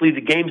success. Hopefully,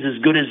 the game's as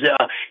good as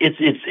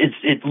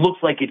it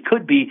looks like it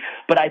could be.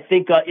 But I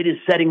think it is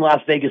setting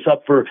Las Vegas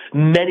up for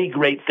many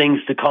great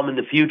things to come in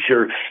the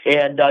future.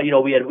 And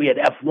we had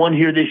F1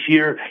 here this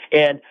year,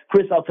 and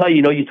Chris, I'll tell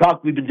you,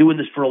 we've been doing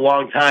this for a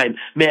long time.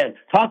 Man,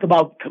 talk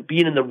about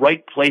being in the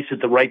right place at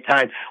the right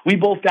time. We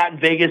both got in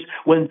Vegas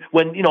when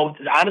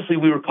honestly,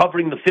 we were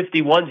covering the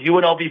 51s.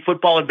 UNLV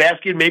football and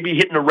basket, maybe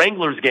hitting a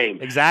Wranglers game.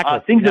 Exactly.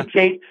 Things have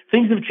changed.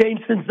 Things have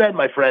changed since then,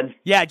 my friend.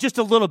 Yeah, just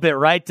a little bit,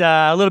 right?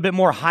 A little bit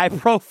more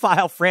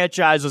high-profile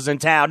franchises in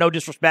town. No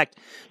disrespect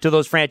to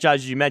those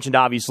franchises you mentioned,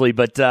 obviously,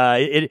 but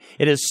it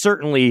has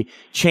certainly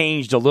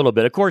changed a little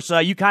bit. Of course,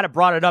 you kind of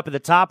brought it up at the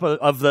top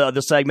of the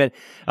segment,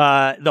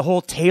 the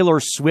whole Taylor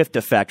Swift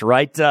effect,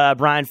 right,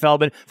 Bryan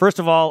Feldman? First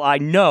of all, I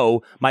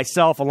know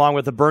myself, along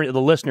with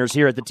the listeners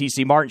here at the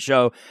TC Martin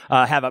Show,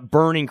 have a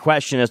burning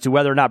question as to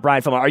whether or not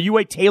Bryan Feldman, are you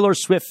a Taylor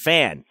Swift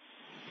fan?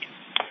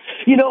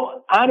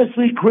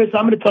 Honestly, Chris,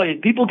 I'm going to tell you,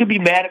 people can be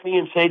mad at me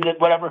and say that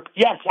whatever.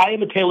 Yes, I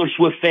am a Taylor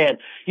Swift fan.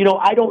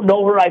 I don't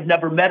know her. I've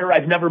never met her.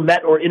 I've never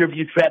met or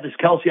interviewed Travis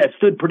Kelce. I've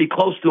stood pretty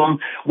close to him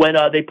when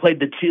Raiders played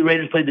the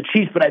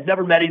Chiefs, but I've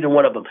never met either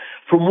one of them.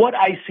 From what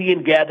I see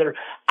and gather,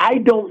 I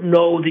don't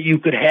know that you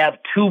could have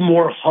two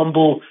more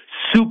humble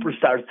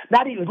superstars.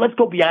 Not even, let's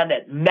go beyond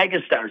that,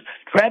 megastars.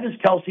 Travis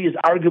Kelce is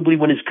arguably,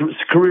 when his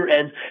career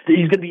ends, that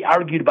he's going to be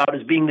argued about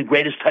as being the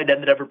greatest tight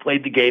end that ever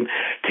played the game.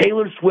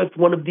 Taylor Swift,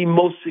 one of the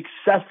most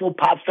successful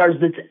pop stars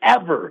that's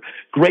ever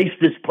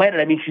graced this planet.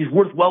 I mean, she's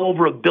worth well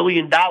over $1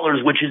 billion,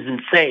 which is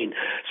insane.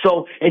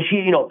 So, and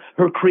she,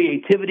 her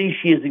creativity,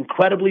 she is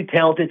incredibly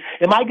talented.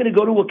 Am I going to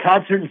go to a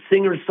concert and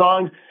sing her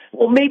songs?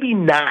 Well, maybe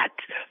not,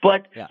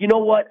 but You know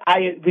what?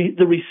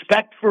 The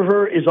respect for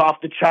her is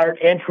off the chart,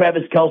 and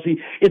Travis Kelce.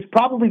 It's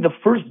probably the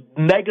first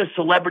mega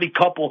celebrity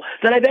couple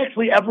that I've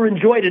actually ever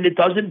enjoyed, and it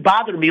doesn't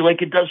bother me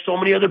like it does so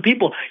many other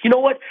people. You know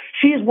what?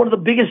 She is one of the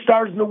biggest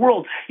stars in the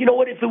world. You know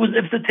what? If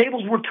the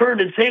tables were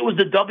turned and say it was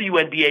the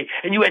WNBA,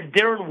 and you had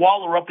Darren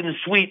Waller up in the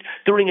suite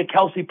during a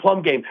Kelce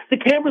Plum game, the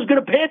camera's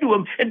going to pan to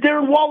him, and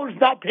Darren Waller's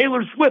not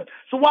Taylor Swift.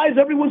 So why is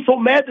everyone so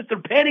mad that they're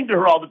panning to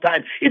her all the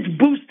time? It's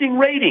boosting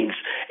ratings,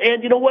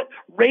 and you know what?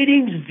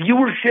 Ratings,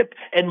 viewership,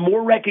 and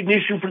more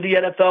recognition for the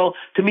NFL,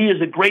 to me, is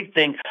a great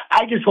thing.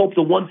 I just hope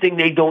the one thing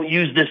they don't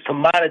use this to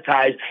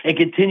monetize and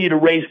continue to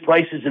raise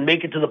prices and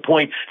make it to the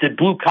point that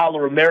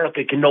blue-collar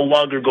America can no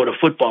longer go to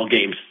football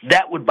games.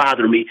 That would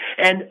bother me.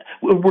 And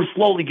we're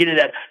slowly getting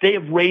that. They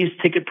have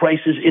raised ticket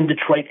prices in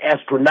Detroit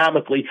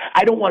astronomically.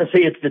 I don't want to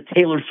say it's the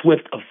Taylor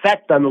Swift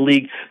effect on the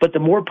league, but the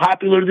more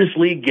popular this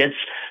league gets,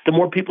 the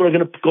more people are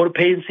going to go to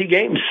pay and see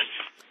games.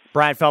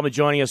 Bryan Feldman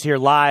joining us here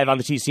live on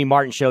the TC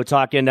Martin Show,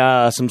 talking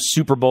some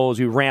Super Bowls.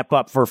 We ramp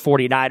up for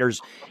 49ers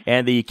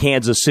and the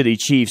Kansas City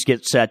Chiefs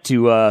get set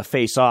to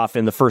face off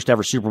in the first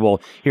ever Super Bowl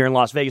here in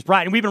Las Vegas.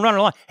 Bryan, we've been running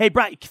along. Hey,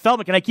 Bryan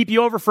Feldman, can I keep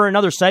you over for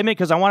another segment?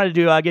 Because I wanted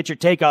to get your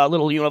take on a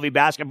little UNLV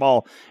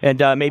basketball and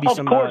maybe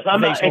some.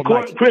 Of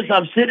course, Chris,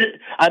 I'm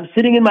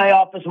sitting in my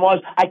office.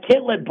 I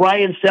can't let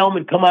Bryan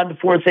Feldman come on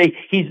before and say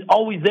he's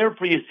always there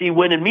for you, see,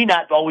 Winn, and me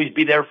not always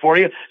be there for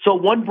you. So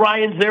one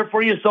Bryan's there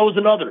for you, so is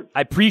another.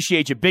 I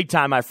appreciate you big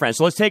time, my friend.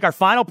 So let's take our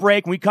final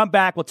break. When we come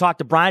back, we'll talk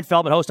to Bryan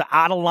Feldman, host of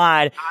Out of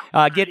Line,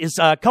 get his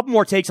couple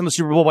more takes on the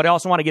Super Bowl, but I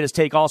also want to get his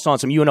take also on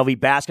some UNLV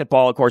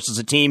basketball. Of course, it's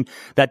a team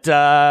that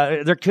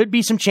there could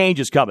be some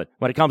changes coming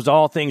when it comes to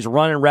all things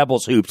running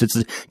Rebels hoops. It's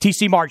the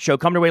TC Martin Show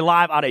coming away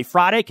live on a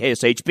Friday,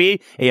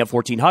 KSHP, AM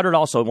 1400,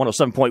 also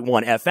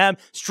 107.1 FM,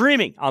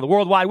 streaming on the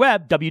World Wide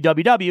Web,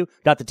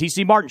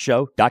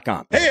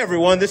 www.thetcmartinshow.com. Hey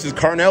everyone, this is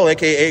Carnell,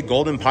 aka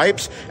Golden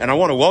Pipes, and I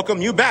want to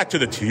welcome you back to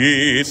the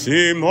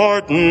TC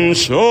Martin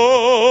Show.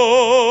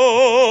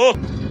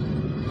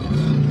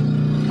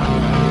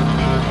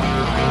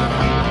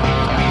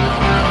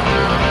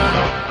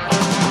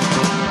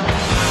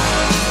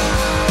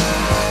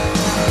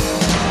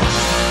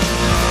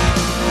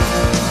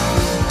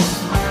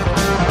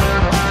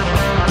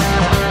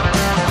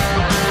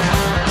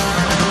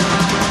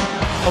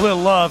 A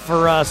little love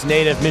for us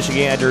native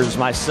Michiganders,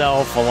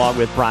 myself, along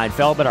with Bryan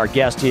Feldman, our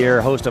guest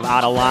here, host of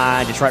Out of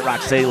Line, Detroit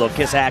Rock City, a little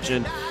Kiss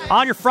action.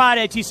 On your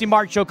Friday, TC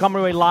Martin Show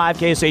coming away live,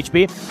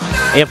 KSHB,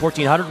 AM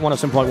 1400,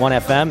 107.1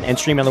 FM, and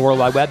streaming on the World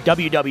Wide Web,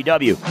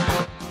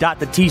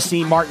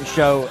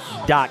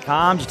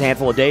 www.thetcmartinshow.com. Just a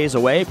handful of days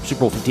away from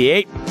Super Bowl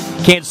 58.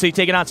 Kansas City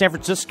taking on San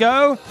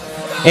Francisco.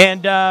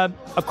 And,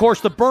 of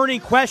course, the burning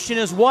question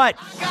is what?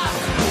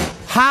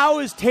 How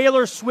is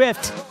Taylor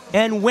Swift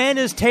and when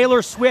is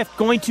Taylor Swift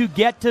going to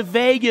get to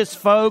Vegas,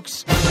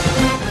 folks?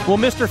 Well,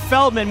 Mr.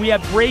 Feldman, we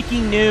have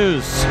breaking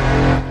news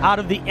out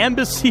of the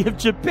Embassy of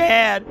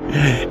Japan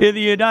in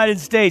the United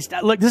States.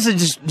 Look, this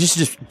is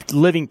just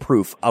living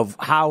proof of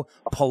how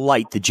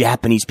polite the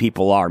Japanese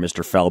people are,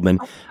 Mr. Feldman.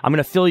 I'm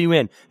going to fill you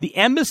in. The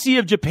Embassy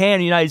of Japan in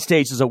the United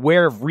States is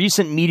aware of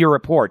recent media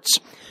reports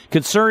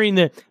concerning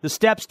the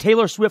steps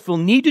Taylor Swift will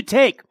need to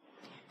take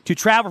to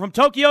travel from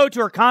Tokyo to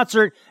her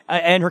concert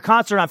and her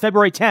concert on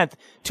February 10th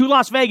to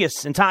Las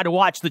Vegas in time to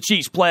watch the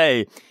Chiefs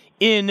play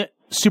in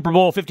Super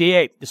Bowl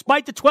 58.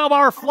 Despite the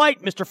 12-hour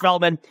flight, Mr.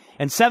 Feldman,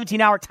 and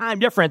 17-hour time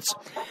difference,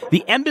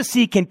 the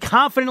embassy can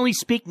confidently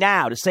speak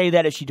now to say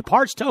that if she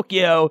departs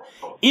Tokyo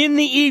in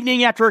the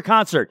evening after her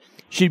concert,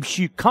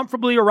 she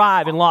comfortably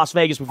arrive in Las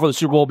Vegas before the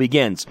Super Bowl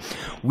begins.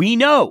 We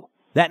know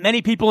that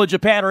many people in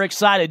Japan are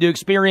excited to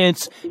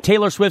experience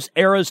Taylor Swift's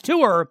Eras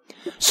Tour,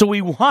 so we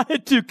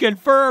wanted to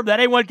confirm that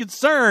anyone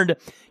concerned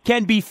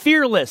can be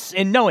fearless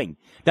in knowing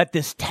that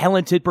this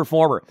talented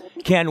performer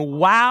can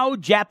wow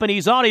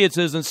Japanese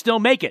audiences and still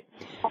make it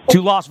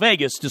to Las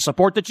Vegas to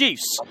support the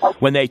Chiefs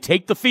when they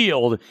take the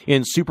field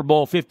in Super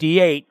Bowl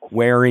 58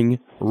 wearing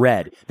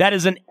red. That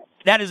is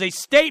a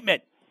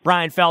statement,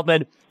 Bryan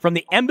Feldman, from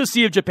the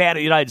Embassy of Japan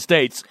in the United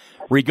States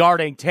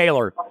regarding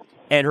Taylor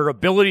and her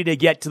ability to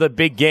get to the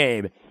big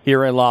game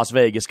here in Las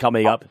Vegas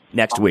coming up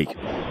next week.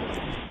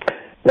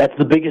 That's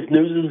the biggest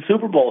news of the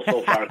Super Bowl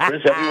so far,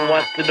 Chris. Everyone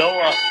wants to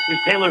know is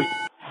Taylor.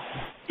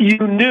 You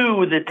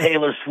knew that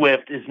Taylor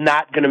Swift is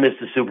not going to miss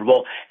the Super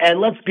Bowl. And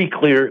let's be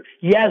clear,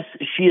 yes,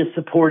 she is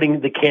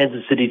supporting the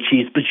Kansas City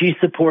Chiefs, but she's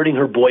supporting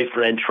her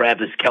boyfriend,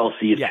 Travis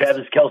Kelce. If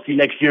Travis Kelce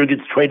next year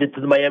gets traded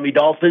to the Miami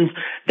Dolphins,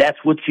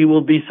 that's what she will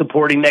be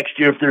supporting next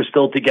year if they're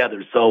still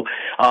together. So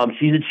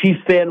she's a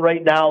Chiefs fan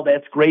right now.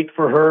 That's great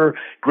for her,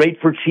 great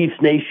for Chiefs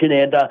Nation.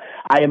 And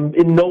I am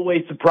in no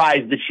way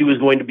surprised that she was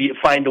going to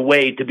find a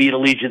way to be at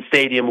Allegiant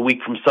Stadium a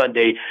week from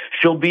Sunday.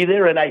 She'll be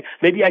there, and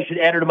maybe I should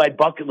add her to my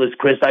bucket list,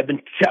 Chris. I've been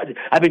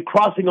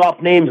crossing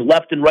off names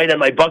left and right on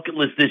my bucket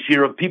list this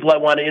year of people I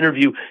want to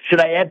interview.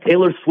 Should I add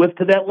Taylor Swift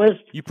to that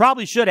list? You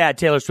probably should add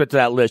Taylor Swift to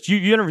that list.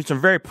 You interviewed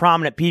some very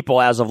prominent people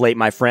as of late,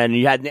 my friend,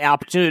 and you had the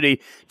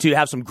opportunity to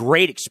have some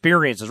great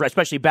experiences, right?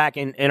 Especially back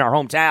in our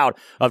hometown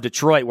of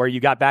Detroit, where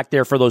you got back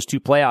there for those 2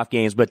 playoff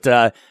games. But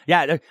I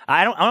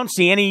don't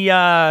see any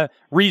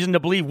reason to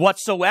believe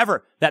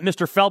whatsoever that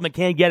Mr. Feldman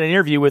can't get an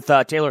interview with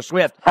Taylor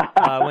Swift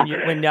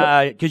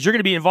because you're going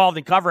to be involved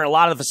in covering a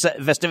lot of the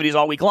festivities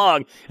all week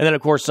long, and then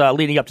of course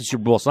leading up to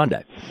Super Bowl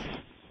Sunday.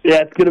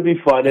 Yeah, it's going to be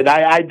fun, and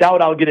I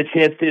doubt I'll get a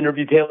chance to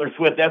interview Taylor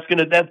Swift. That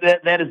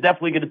is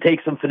definitely going to take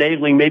some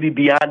finagling, maybe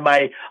beyond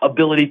my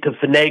ability to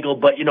finagle.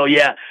 But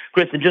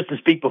Chris, and just to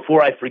speak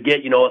before I forget,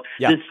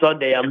 this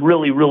Sunday I'm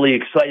really, really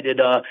excited.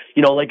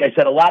 Like I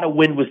said, a lot of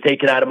wind was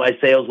taken out of my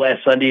sails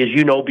last Sunday, as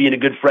you know, being a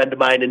good friend of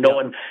mine and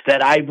knowing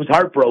that I was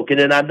heartbroken,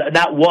 and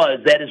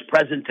that is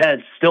present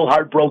tense, still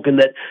heartbroken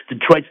that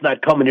Detroit's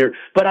not coming here.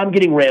 But I'm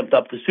getting ramped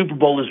up. The Super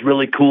Bowl is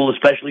really cool,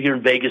 especially here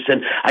in Vegas,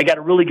 and I got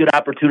a really good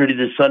opportunity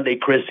this Sunday,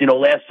 Chris.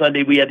 Last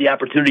Sunday we had the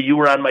opportunity. You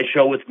were on my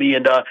show with me,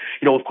 and of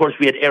course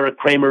we had Eric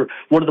Kramer,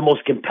 one of the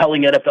most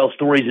compelling NFL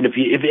stories. And if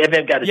you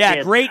haven't got a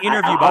chance, great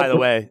interview by the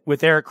way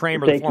with Eric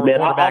Kramer, the former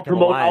quarterback of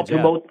the Lions. I'll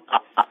promote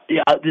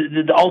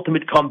the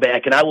ultimate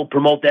comeback, and I will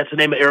promote. That's the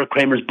name of Eric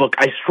Kramer's book.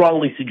 I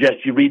strongly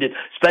suggest you read it,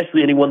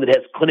 especially anyone that has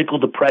clinical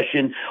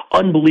depression.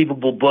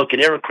 Unbelievable book,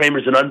 and Eric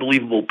Kramer's an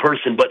unbelievable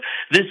person. But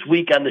this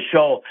week on the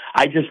show,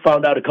 I just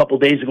found out a couple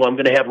days ago I'm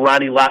going to have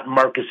Ronnie Lott and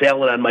Marcus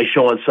Allen on my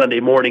show on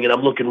Sunday morning, and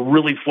I'm looking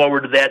really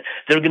forward to that.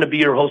 They're going to be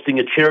here hosting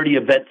a charity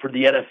event for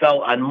the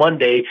NFL on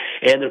Monday,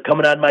 and they're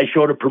coming on my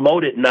show to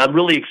promote it. And I'm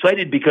really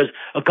excited because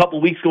a couple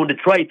weeks ago in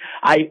Detroit,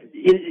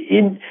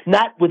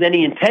 not with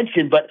any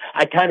intention, but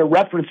I kind of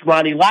referenced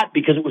Ronnie Lott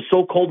because it was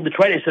so cold in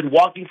Detroit. I said,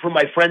 walking from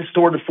my friend's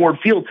store to Ford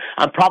Field,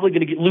 I'm probably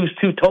going to lose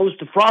 2 toes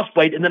to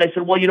frostbite. And then I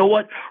said, well, you know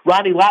what?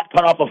 Ronnie Lott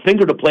cut off a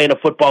finger to play in a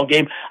football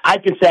game. I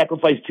can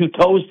sacrifice 2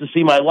 toes to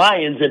see my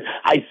Lions. And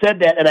I said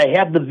that, and I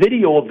have the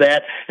video of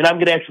that, and I'm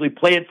going to actually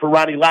play it for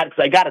Ronnie Lott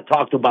because I got to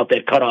talk to him about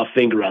that cut off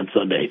finger on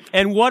Sunday.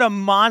 And what a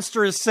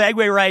monstrous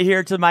segue right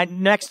here to my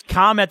next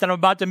comment that I'm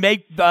about to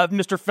make,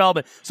 Mr.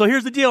 Feldman. So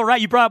here's the deal,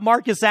 right? You brought up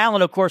Marcus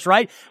Allen, of course,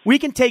 right? We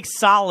can take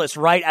solace,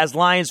 right, as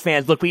Lions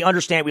fans. Look, we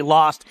understand Grant, we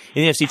lost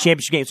in the NFC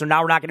Championship game, so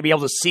now we're not going to be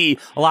able to see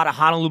a lot of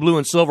Honolulu blue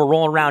and silver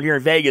rolling around here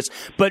in Vegas.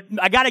 But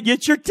I got to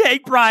get your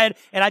take, Bryan,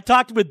 and I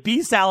talked with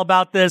B-Sal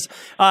about this.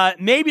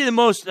 Maybe the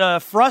most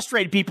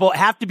frustrated people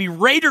have to be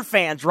Raider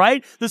fans,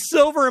 right? The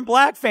silver and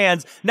black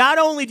fans. Not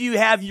only do you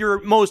have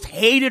your most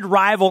hated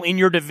rival in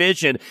your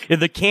division,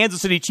 the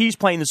Kansas City Chiefs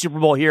playing the Super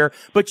Bowl here,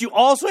 but you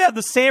also have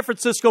the San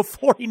Francisco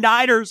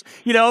 49ers,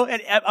 you know,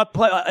 and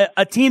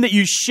a team that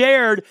you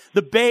shared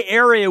the Bay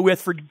Area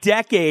with for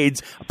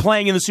decades,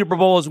 playing in the Super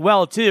Bowl as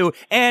well, too.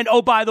 And,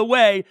 oh, by the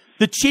way,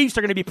 the Chiefs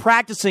are going to be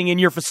practicing in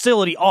your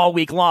facility all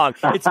week long.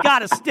 It's got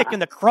to stick in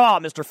the craw,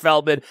 Mr.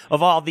 Feldman,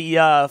 of all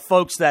the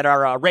folks that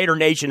are Raider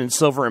Nation in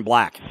silver and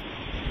black.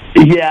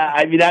 Yeah,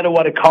 I mean, I don't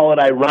want to call it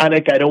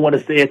ironic. I don't want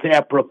to say it's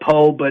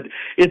apropos, but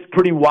it's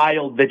pretty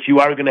wild that you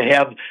are going to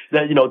have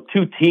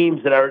two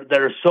teams that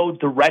are so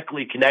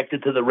directly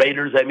connected to the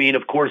Raiders. I mean,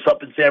 of course,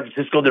 up in San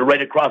Francisco, they're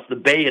right across the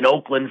bay in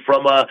Oakland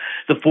from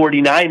the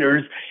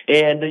 49ers.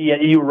 And yeah,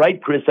 you're right,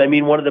 Chris. I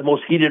mean, one of the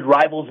most heated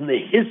rivals in the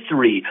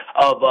history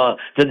of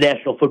the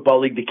National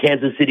Football League, the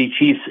Kansas City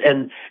Chiefs,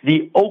 and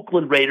the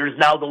Oakland Raiders,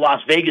 now the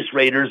Las Vegas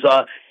Raiders.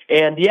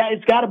 And yeah,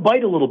 it's got to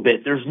bite a little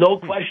bit. There's no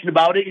question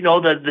about it. You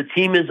know, the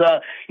team is,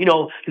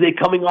 they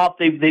coming off.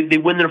 They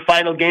win their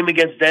final game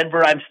against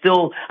Denver. I'm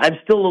still a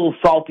little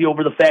salty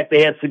over the fact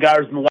they had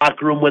cigars in the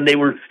locker room when they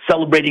were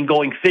celebrating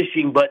going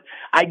fishing. But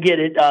I get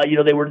it.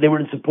 They were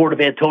in support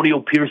of Antonio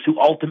Pierce, who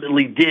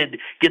ultimately did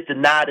get the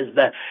nod as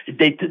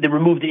they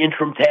removed the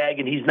interim tag,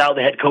 and he's now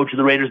the head coach of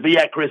the Raiders. But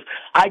yeah, Chris,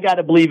 I got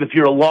to believe if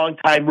you're a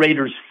longtime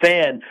Raiders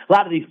fan, a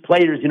lot of these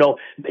players,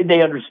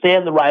 they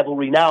understand the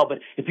rivalry now.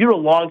 But if you're a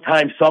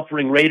longtime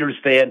suffering Raiders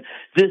fan,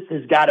 this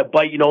has got to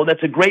bite.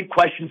 That's a great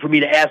question for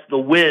me to ask the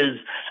Wiz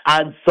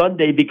on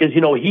Sunday, because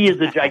he is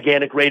a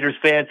gigantic Raiders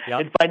fan,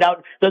 and find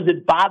out, does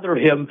it bother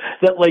him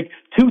that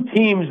two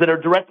teams that are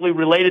directly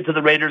related to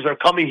the Raiders are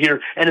coming here,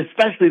 and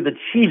especially the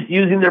Chiefs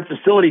using their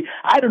facility?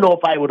 I don't know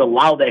if I would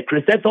allow that,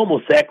 Chris. That's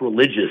almost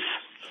sacrilegious.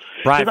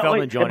 Bryan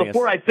Feldman joining us.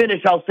 Before I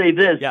finish, I'll say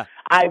this. Yeah.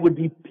 I would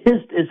be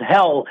pissed as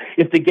hell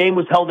if the game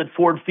was held at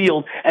Ford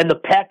Field and the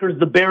Packers,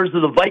 the Bears, or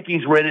the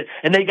Vikings were in it,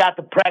 and they got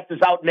to practice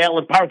out in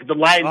Allen Park at the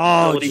Lions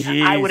facility.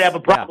 Geez. I would have a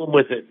problem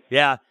with it.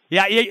 Yeah.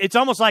 Yeah, it's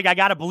almost like I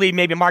got to believe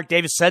maybe Mark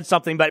Davis said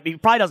something, but he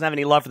probably doesn't have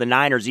any love for the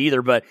Niners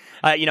either. But,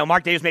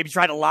 Mark Davis maybe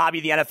tried to lobby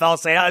the NFL,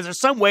 saying, is there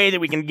some way that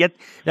we can get,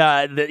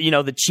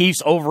 the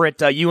Chiefs over at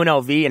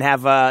UNLV and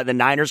have the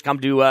Niners come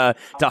to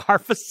our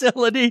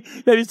facility?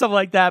 Maybe something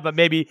like that, but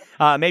maybe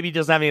he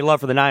doesn't have any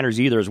love for the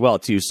Niners either as well,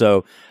 too.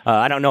 So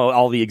I don't know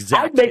all the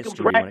exact I'd make them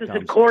practice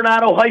at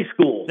Coronado High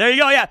School. There you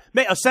go, yeah.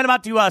 Send them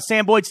out to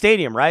Sam Boyd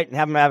Stadium, right? And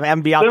have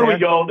them be out there.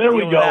 There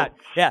we go.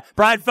 Yeah,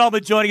 Bryan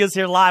Feldman joining us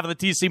here live on the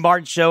TC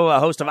Martin Show,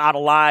 host of Out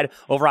of Line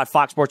over on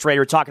Fox Sports Radio.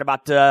 We're talking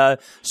about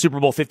Super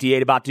Bowl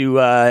 58 about to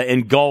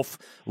engulf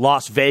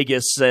Las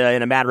Vegas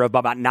in a matter of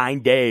about 9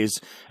 days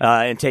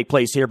and take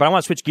place here. But I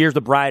want to switch gears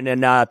to Bryan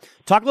and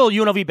talk a little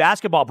UNLV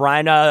basketball,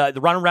 Bryan.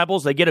 The Running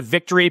Rebels, they get a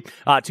victory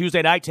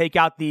Tuesday night, take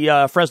out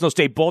the Fresno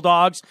State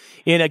Bulldogs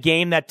in a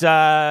game that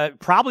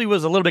probably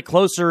was a little bit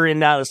closer in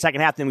the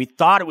second half than we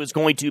thought it was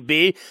going to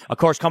be. Of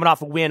course, coming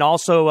off a win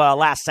also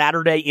last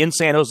Saturday in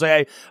San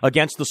Jose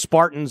against the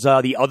Spartans,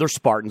 the other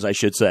Spartans, I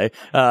should say,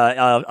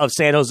 of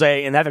San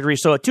Jose in that victory.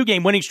 So a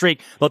 2-game winning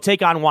streak. They'll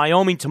take on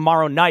Wyoming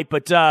tomorrow night.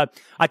 But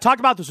I talked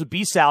about this with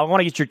B-Sal. I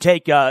want to get your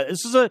take.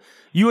 This is a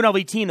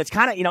UNLV team that's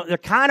kind of, they're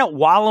kind of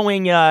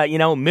wallowing,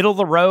 middle of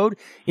the road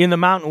in the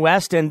Mountain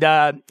West. And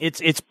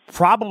it's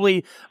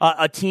probably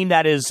a team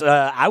that is,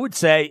 I would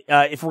say,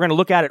 if we're going to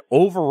look at it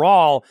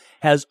overall,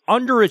 has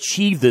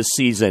underachieved this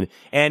season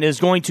and is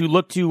going to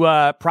look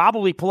to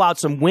probably pull out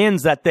some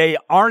wins that they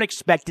aren't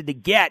expected to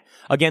get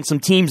against some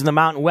teams in the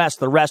Mountain West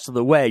the rest of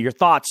the way. Your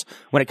thoughts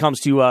when it comes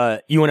to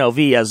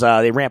UNLV as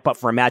they ramp up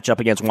for a matchup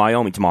against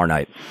Wyoming tomorrow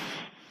night?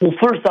 Well,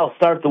 first I'll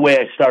start the way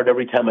I start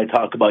every time I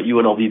talk about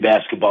UNLV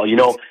basketball.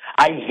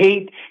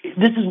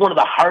 This is one of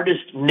the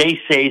hardest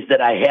naysays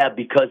that I have,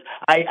 because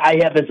I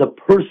have as a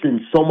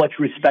person so much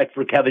respect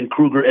for Kevin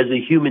Kruger as a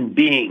human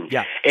being,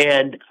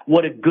 and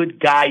what a good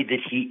guy that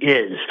he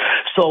is.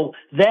 So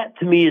that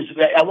to me is,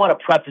 I want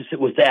to preface it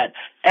with that.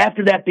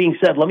 After that being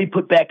said, let me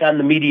put back on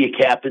the media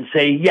cap and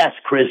say, yes,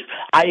 Chris,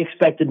 I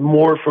expected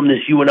more from this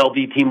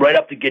UNLV team right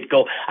up the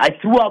get-go. I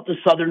threw out the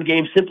Southern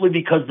game simply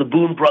because the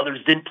Boone brothers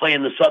didn't play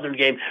in the Southern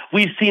game.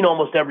 We've seen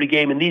almost every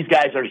game, and these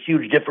guys are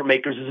huge difference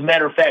makers. As a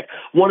matter of fact,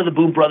 one of the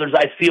Boone brothers,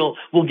 I feel,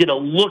 will get a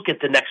look at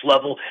the next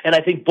level, and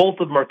I think both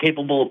of them are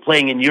capable of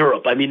playing in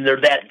Europe. I mean,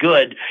 they're that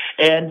good,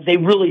 and they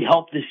really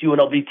helped this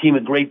UNLV team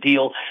a great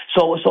deal.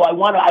 So I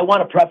want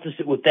to preface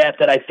it with that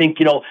I think,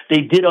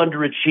 they did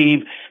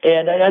underachieve.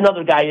 And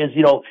another guy guy is,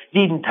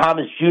 Deaton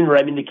Thomas Jr.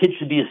 I mean, the kid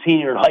should be a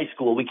senior in high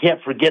school. We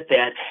can't forget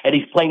that. And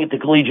he's playing at the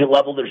collegiate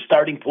level. They're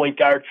starting point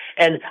guard.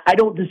 And I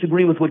don't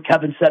disagree with what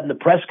Kevin said in the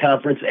press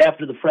conference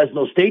after the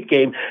Fresno State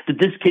game, that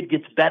this kid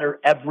gets better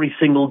every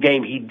single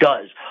game. He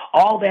does.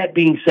 All that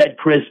being said,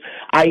 Chris,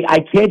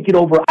 I can't get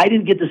over, I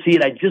didn't get to see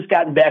it. I just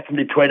gotten back from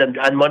Detroit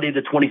on Monday,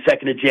 the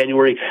 22nd of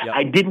January. Yep.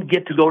 I didn't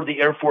get to go to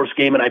the Air Force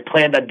game, and I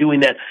planned on doing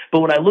that. But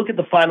when I look at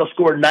the final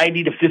score,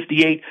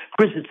 90-58,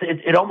 Chris,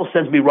 it almost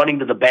sends me running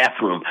to the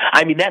bathroom.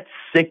 I mean, that's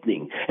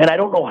sickening. And I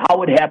don't know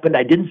how it happened.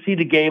 I didn't see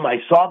the game. I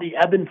saw the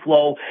ebb and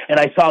flow, and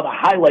I saw the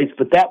highlights,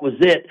 but that was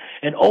it.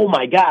 And oh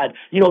my God,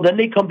 then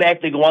they come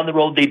back, they go on the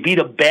road, they beat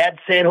a bad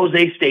San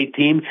Jose State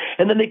team,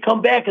 and then they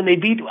come back and they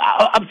beat,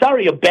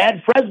 a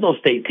bad Fresno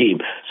State team.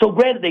 So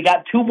granted, they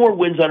got 2 more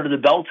wins under the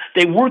belt.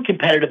 They were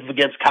competitive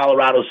against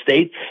Colorado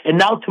State, and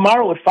now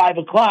tomorrow at 5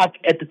 o'clock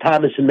at the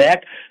Thomas and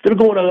Mack, they're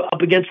going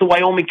up against the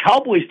Wyoming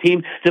Cowboys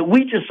team that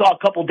we just saw a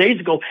couple days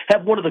ago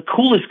have one of the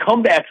coolest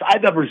comebacks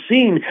I've ever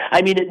seen.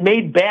 I mean, it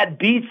made bad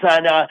beats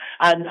on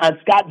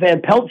Scott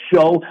Van Pelt's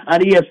show on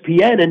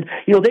ESPN, and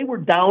they were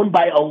down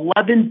by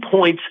 11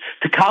 points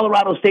to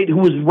Colorado State, who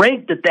was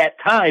ranked at that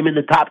time in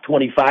the top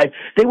 25.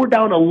 They were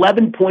down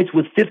 11 points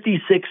with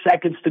 56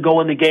 seconds to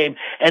go in the game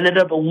and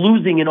ended up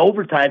losing in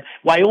overtime.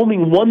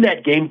 Wyoming won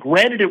that game.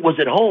 Granted, it was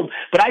at home,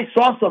 but I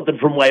saw something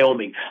from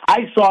Wyoming.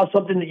 I saw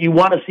something that you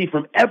want to see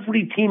from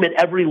every team at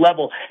every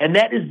level, and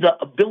that is the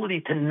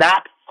ability to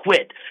not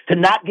quit, to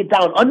not get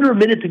down. Under a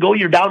minute to go,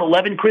 you're down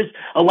 11, Chris.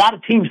 A lot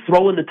of teams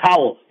throw in the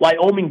towel.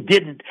 Wyoming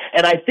didn't.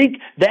 And I think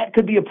that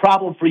could be a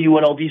problem for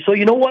UNLV. So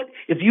you know what?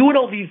 If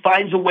UNLV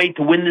finds a way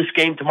to win this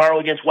game tomorrow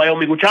against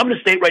Wyoming, which I'm going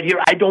to state right here,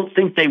 I don't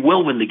think they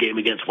will win the game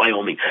against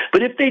Wyoming.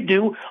 But if they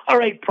do, all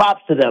right,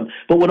 props to them.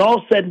 But when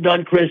all's said and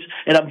done, Chris,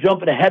 and I'm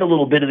jumping ahead a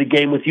little bit of the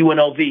game with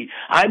UNLV,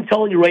 I'm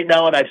telling you right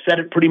now, and I've said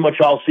it pretty much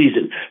all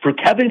season, for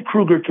Kevin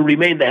Kruger to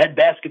remain the head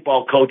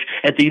basketball coach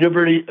at the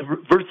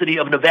University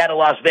of Nevada,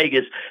 Las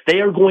Vegas,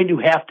 they are going to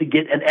have to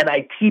get an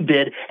NIT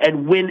bid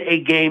and win a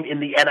game in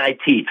the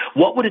NIT.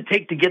 What would it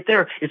take to get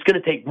there? It's going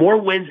to take more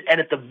wins and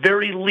at the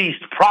very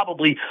least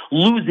probably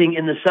losing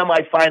in the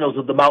semifinals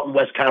of the Mountain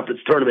West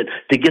Conference tournament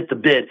to get the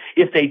bid.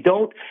 If they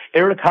don't,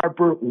 Eric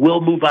Harper will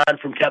move on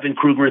from Kevin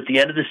Kruger at the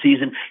end of the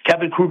season.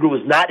 Kevin Kruger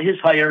was not his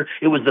hire.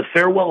 It was the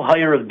farewell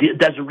hire of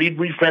Desiree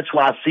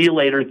Reed-Francois. See you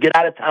later. Get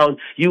out of town.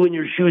 You and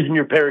your shoes and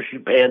your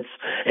parachute pants.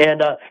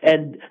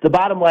 And the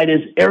bottom line is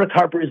Eric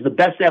Harper is the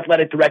best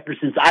athletic director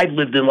since I've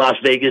lived in Las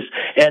Vegas,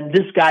 and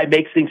this guy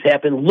makes things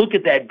happen. Look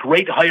at that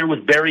great hire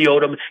with Barry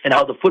Odom and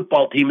how the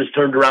football team has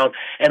turned around.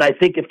 And I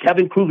think if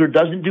Kevin Kruger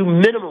doesn't do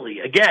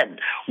minimally, again,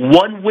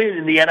 1 win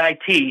in the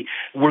NIT,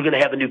 we're going to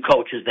have a new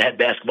coach as the head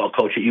basketball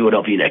coach at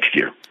UNLV next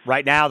year.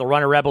 Right now, the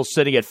Runner Rebels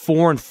sitting at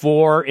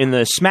 4-4 in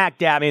the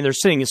SmackDown. I mean, they're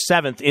sitting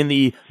 7th in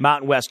the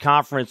Mountain West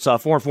Conference,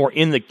 4-4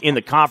 in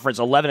the conference,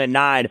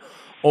 11-9.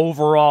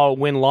 Overall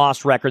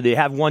win-loss record. They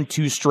have won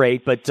 2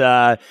 straight,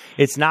 but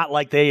it's not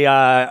like they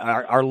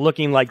are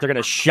looking like they're going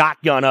to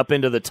shotgun up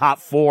into the top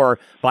 4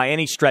 by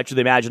any stretch of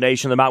the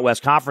imagination of the Mountain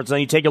West Conference. And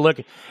then you take a look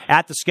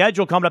at the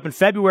schedule coming up in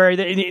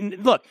February.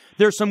 Look,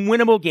 there's some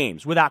winnable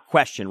games without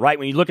question, right?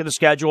 When you look at the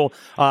schedule,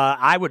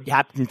 I would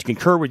happen to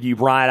concur with you,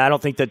 Brian. I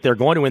don't think that they're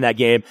going to win that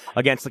game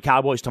against the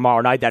Cowboys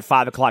tomorrow night, that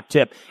 5 o'clock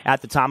tip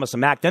at the Thomas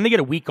and Mack. Then they get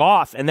a week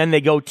off, and then they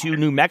go to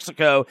New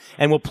Mexico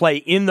and will play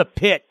in the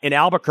pit in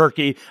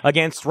Albuquerque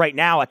against right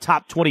now a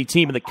top 20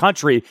 team in the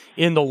country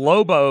in the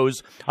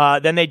Lobos.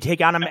 Then they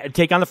take on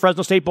the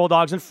Fresno State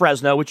Bulldogs in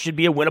Fresno, which should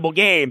be a winnable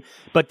game.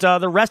 But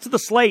the rest of the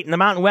slate in the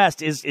Mountain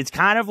West it's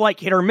kind of like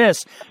hit or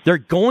miss. They're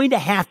going to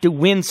have to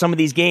win some of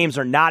these games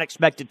they're not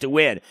expected to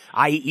win,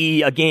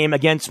 i.e. a game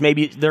against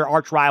maybe their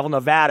arch rival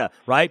Nevada,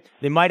 right?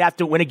 They might have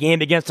to win a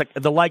game against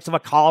the likes of a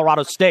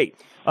Colorado State.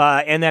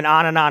 And then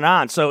on and on and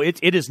on. So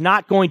it is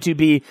not going to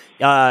be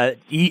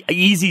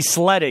easy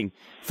sledding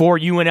for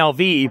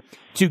UNLV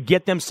to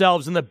get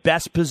themselves in the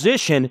best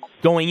position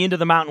going into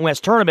the Mountain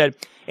West tournament.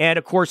 And,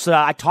 of course,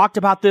 I talked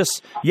about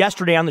this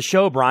yesterday on the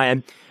show,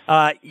 Brian.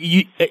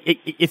 If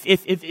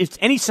it's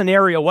any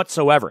scenario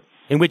whatsoever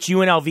in which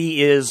UNLV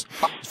is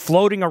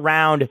floating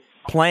around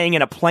playing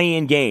in a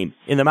play-in game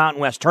in the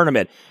Mountain West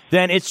tournament,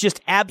 then it's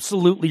just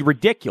absolutely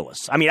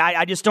ridiculous. I mean,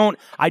 I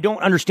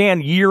don't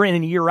understand year in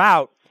and year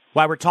out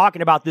why we're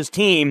talking about this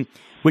team,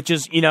 which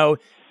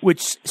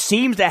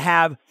seems to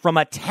have, from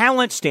a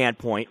talent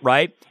standpoint,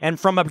 right, and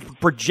from a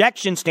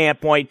projection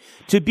standpoint,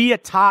 to be a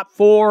top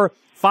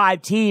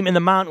 4-5 team in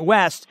the Mountain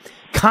West,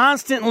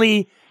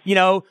 constantly,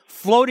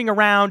 floating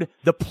around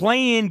the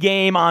play-in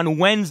game on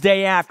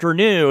Wednesday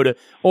afternoon,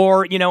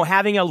 or,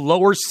 having a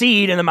lower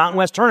seed in the Mountain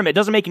West tournament. It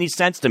doesn't make any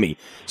sense to me.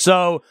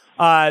 So,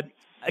 I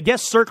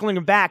guess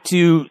circling back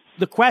to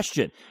the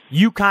question,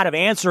 you kind of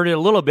answered it a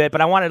little bit, but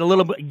I wanted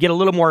get a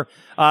little more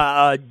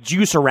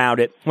juice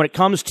around it when it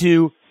comes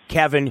to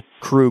Kevin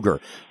Kruger.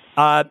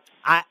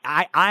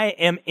 I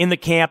am in the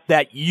camp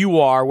that you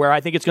are, where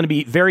I think it's going to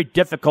be very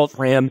difficult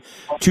for him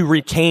to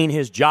retain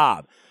his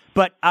job.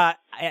 But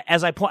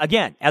as I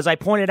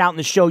pointed out in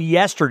the show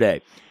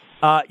yesterday,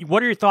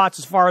 What are your thoughts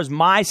as far as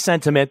my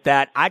sentiment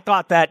that I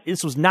thought that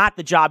this was not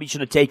the job he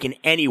should have taken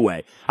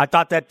anyway? I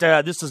thought that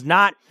this is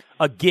not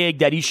a gig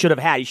that he should have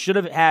had. He should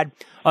have had,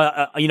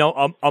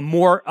 a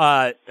more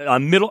a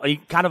middle,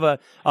 kind of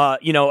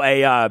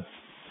a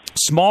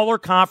smaller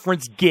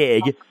conference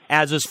gig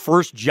as his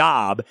first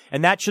job,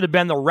 and that should have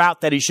been the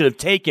route that he should have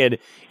taken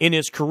in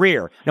his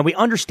career. Now, we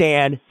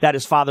understand that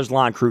his father's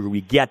Lon Kruger.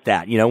 We get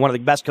that. One of the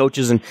best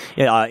coaches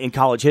in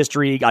college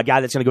history, a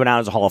guy that's going to go down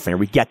as a Hall of Famer.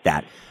 We get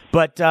that.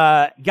 But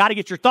got to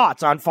get your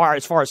thoughts on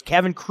as far as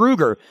Kevin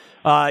Kruger.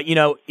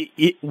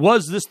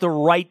 Was this the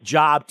right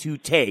job to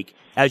take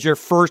as your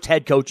first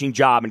head coaching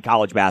job in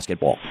college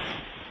basketball?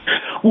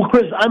 Well,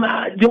 Chris,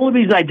 the only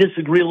reason I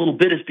disagree a little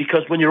bit is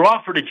because when you're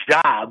offered a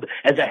job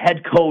as a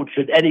head coach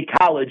at any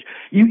college,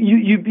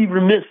 you'd be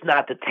remiss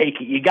not to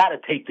take it. You got to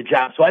take the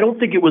job. So I don't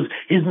think it was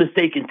his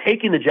mistake in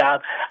taking the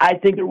job. I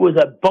think it was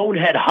a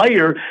bonehead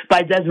hire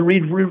by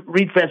Desiree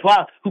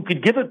Reed-Francois, who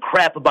could give a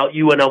crap about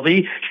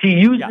UNLV. She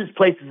used this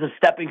place as a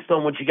stepping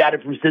stone when she got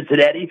it from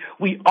Cincinnati.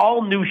 We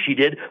all knew she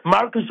did.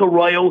 Marcus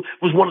Arroyo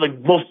was one of the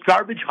most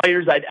garbage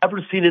hires I'd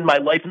ever seen in my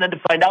life. And then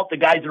to find out the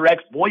guy's her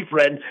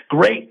ex-boyfriend,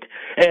 great.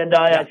 And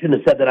I shouldn't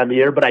have said that on the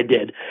air, but I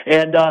did.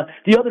 And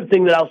the other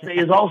thing that I'll say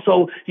is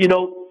also,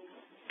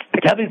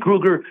 Kevin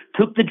Kruger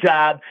took the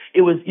job.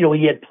 It was,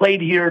 he had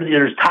played here.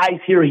 There's ties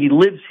here. He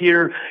lives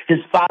here. His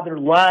father,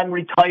 Lon,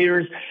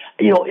 retires.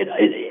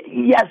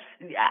 Yes,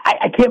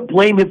 I can't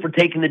blame him for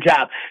taking the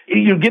job.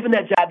 You're given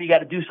that job, you got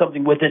to do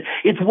something with it.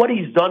 It's what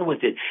he's done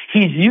with it.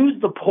 He's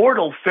used the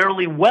portal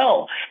fairly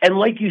well. And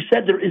like you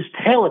said, there is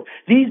talent.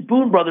 These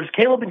Boone brothers,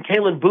 Caleb and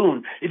Kalen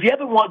Boone, if you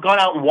haven't gone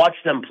out and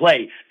watched them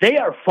play, they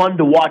are fun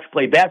to watch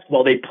play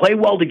basketball. They play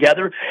well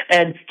together.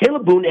 And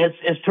Caleb Boone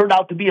has turned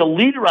out to be a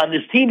leader on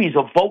this team. He's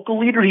a vocal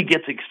leader. He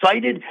gets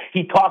excited.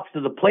 He talks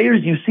to the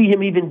players. You see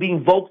him even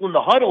being vocal in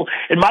the huddle.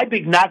 And my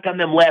big knock on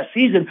them last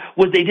season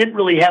was they didn't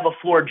really have a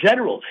floor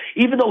general.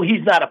 Even though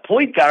he's not a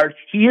point guard,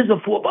 he is a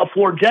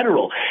floor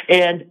general.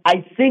 And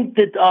I think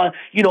that,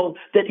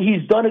 that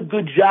he's done a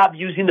good job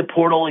using the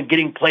portal and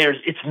getting players.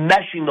 It's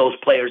meshing those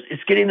players.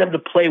 It's getting them to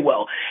play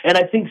well. And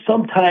I think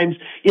sometimes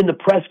in the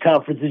press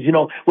conferences,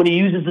 when he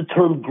uses the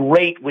term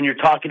great when you're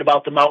talking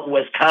about the Mountain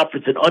West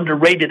Conference and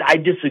underrated, I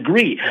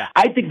disagree. Yeah.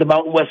 I think the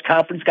Mountain West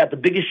Conference got the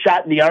biggest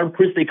shot in the arm,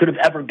 Chris, they could have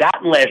ever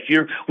gotten last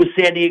year with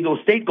San Diego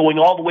State going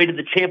all the way to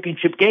the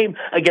championship game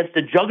against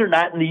the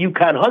juggernaut in the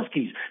UConn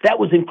Huskies. That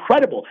was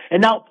incredible.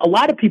 And now a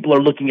lot of people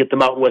are looking at the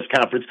Mountain West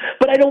Conference,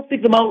 but I don't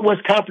think the Mountain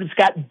West Conference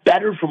got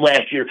better from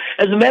last year.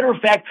 As a matter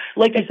of fact,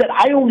 like I said,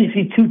 I only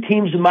see two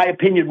teams, in my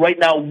opinion, right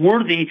now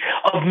worthy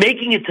of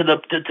making it to the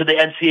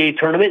NCAA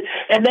tournament,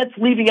 and that's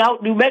leaving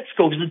out New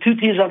Mexico, because the two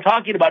teams I'm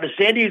talking about is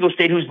San Diego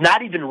State, who's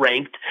not even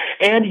ranked,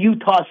 and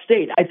Utah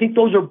State. I think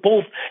those are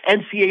both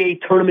NCAA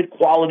tournament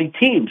quality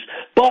teams.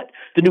 But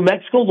the New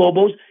Mexico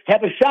Lobos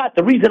have a shot.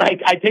 The reason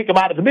I take them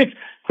out of the mix,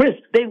 Chris,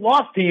 they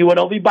lost to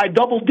UNLV by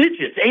double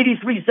digits,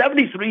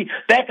 83-73,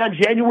 back on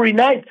January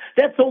 9th.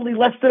 That's only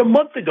less than a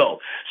month ago.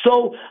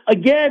 So,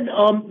 again,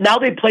 now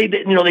they play,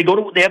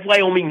 they have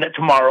Wyoming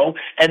tomorrow,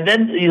 and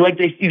then,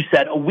 you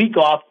said, a week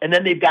off, and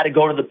then they've got to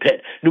go to the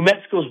pit. New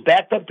Mexico's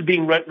backed up to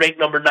being ranked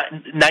number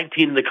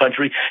 19 in the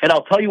country, and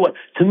I'll tell you what,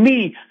 to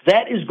me,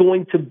 that is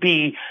going to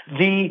be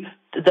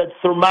the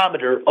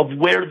thermometer of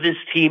where this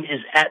team is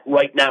at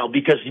right now,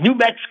 because New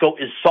Mexico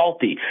is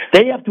salty.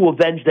 They have to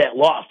avenge that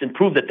loss and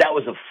prove that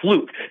was a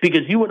fluke,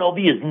 because UNLV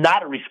is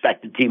not a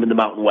respected team in the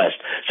Mountain West.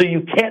 So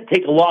you can't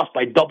take a loss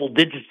by double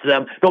digits to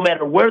them, no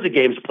matter where the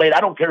game's played. I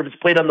don't care if it's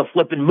played on the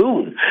flipping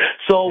moon.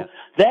 So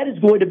that is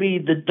going to be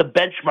the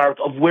benchmark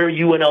of where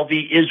UNLV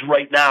is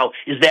right now,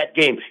 is that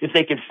game. If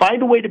they can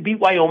find a way to beat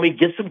Wyoming,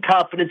 get some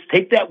confidence,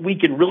 take that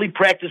week and really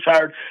practice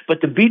hard, but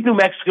to beat New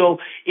Mexico,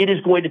 it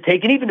is going to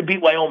take, and even to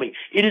beat Wyoming,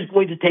 it is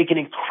going to take an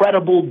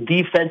incredible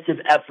defensive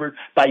effort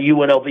by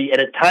UNLV.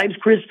 And at times,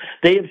 Chris,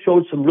 they have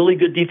showed some really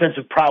good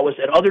defensive prowess.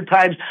 At other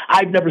times,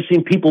 I've never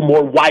seen people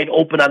more wide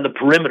open on the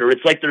perimeter.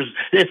 It's like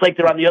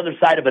they're on the other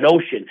side of an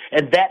ocean,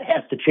 and that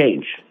has to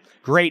change.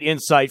 Great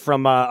insight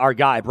from our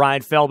guy,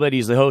 Bryan Feldman.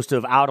 He's the host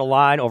of Out of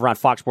Line over on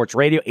Fox Sports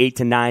Radio, 8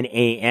 to 9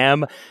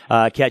 a.m.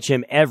 Catch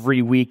him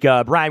every week.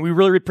 Bryan, we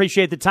really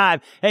appreciate the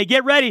time. Hey,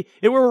 get ready.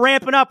 We're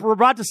ramping up. We're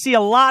about to see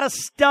a lot of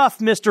stuff,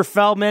 Mr.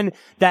 Feldman,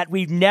 that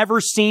we've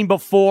never seen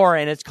before,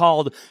 and it's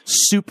called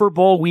Super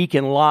Bowl week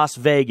in Las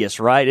Vegas,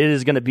 right? It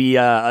is going to be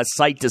a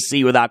sight to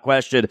see without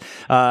question.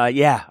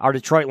 Our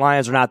Detroit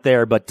Lions are not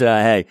there, but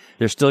hey,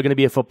 there's still going to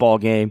be a football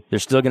game.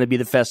 There's still going to be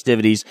the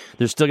festivities.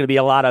 There's still going to be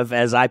a lot of,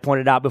 as I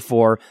pointed out before,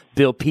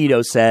 Bill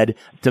Pito said,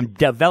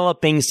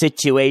 developing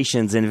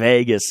situations in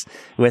Vegas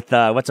with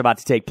what's about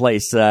to take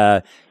place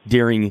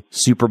during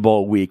Super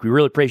Bowl week. We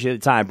really appreciate the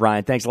time,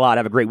 Bryan. Thanks a lot.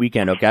 Have a great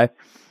weekend, okay?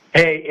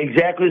 Hey,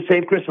 exactly the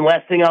same, Chris. And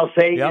last thing I'll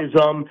say is,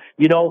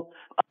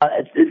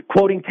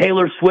 quoting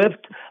Taylor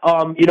Swift,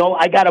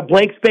 I got a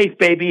blank space,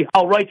 baby.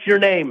 I'll write your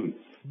name.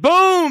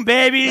 Boom,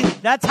 baby.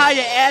 That's how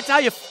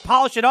you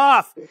polish it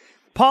off.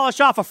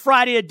 Polish off a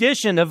Friday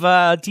edition of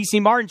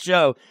TC Martin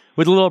Show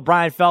with a little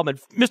Bryan Feldman.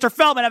 Mr.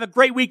 Feldman, have a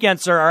great weekend,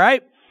 sir, all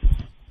right?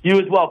 You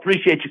as well.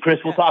 Appreciate you, Chris.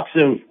 We'll talk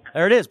soon.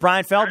 There it is,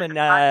 Bryan Feldman.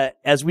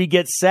 As we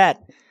get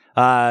set,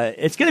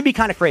 it's going to be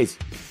kind of crazy.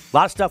 A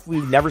lot of stuff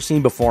we've never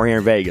seen before here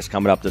in Vegas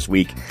coming up this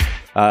week.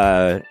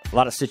 A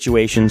lot of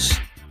situations,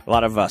 a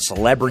lot of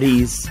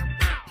celebrities.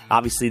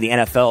 Obviously, the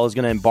NFL is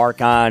going to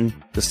embark on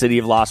the city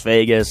of Las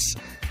Vegas.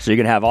 So you're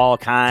going to have all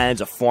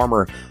kinds of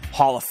former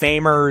Hall of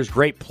Famers,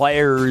 great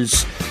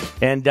players.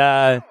 And,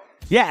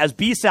 as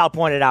B-Sal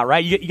pointed out,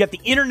 right, you got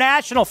the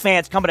international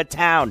fans coming to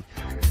town.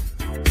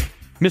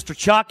 Mr.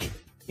 Chuck,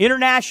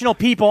 international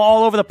people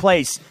all over the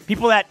place.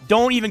 People that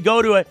don't even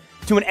go to an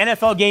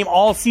NFL game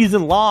all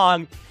season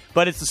long,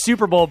 but it's the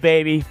Super Bowl,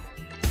 baby.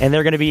 And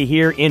they're going to be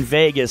here in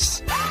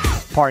Vegas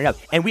partying up.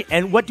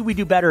 And what do we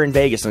do better in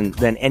Vegas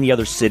than any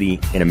other city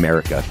in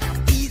America?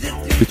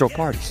 We throw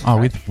parties. Oh,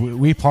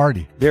 we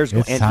party.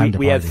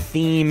 We have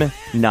theme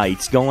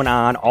nights going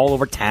on all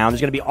over town.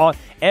 There's going to be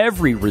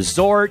every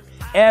resort,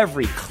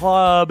 every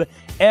club,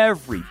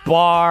 every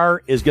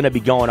bar is going to be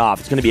going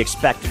off. It's going to be a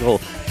spectacle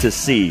to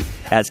see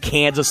as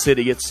Kansas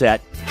City gets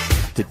set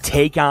to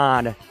take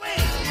on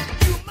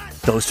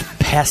those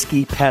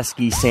pesky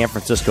San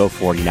Francisco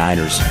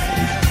 49ers.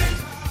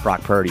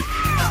 Brock Purdy.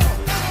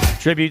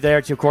 Tribute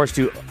there,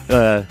 to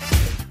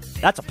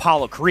that's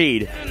Apollo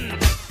Creed.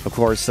 Of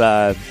course,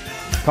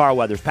 Carl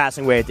Weathers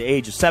passing away at the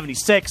age of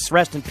 76.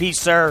 Rest in peace,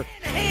 sir.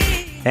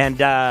 And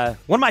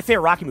one of my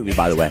favorite Rocky movies,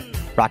 by the way,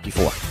 Rocky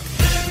 4.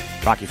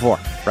 Rocky 4,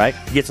 right?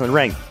 He gets in the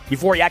ring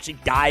before he actually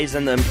dies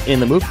in the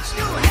movies,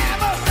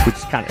 which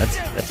is kind of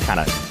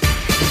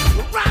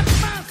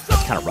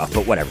rough,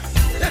 but whatever.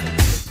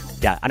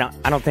 Yeah,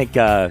 I don't think.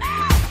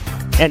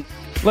 And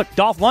look,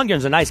 Dolph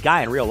Lundgren's a nice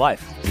guy in real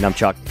life.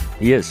 Numchuck,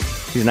 he is.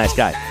 He's a nice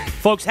guy.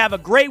 Folks, have a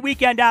great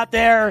weekend out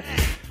there.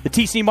 The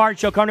TC Martin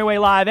Show coming your way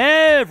live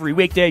every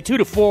weekday, 2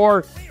 to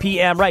 4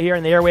 p.m. right here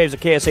in the airwaves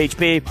of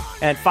KSHP.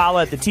 And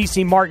follow at the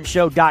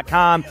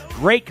TCMartinShow.com.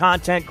 Great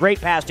content,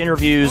 great past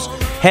interviews.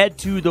 Head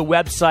to the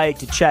website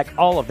to check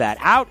all of that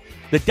out.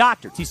 The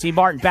Dr. TC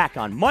Martin back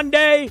on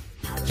Monday.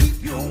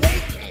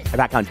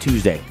 Back on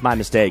Tuesday. My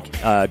mistake.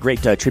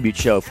 Great tribute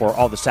show for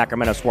all the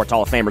Sacramento Sports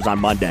Hall of Famers on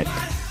Monday.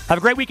 Have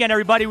a great weekend,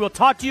 everybody. We'll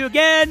talk to you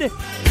again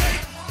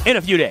in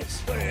a few days.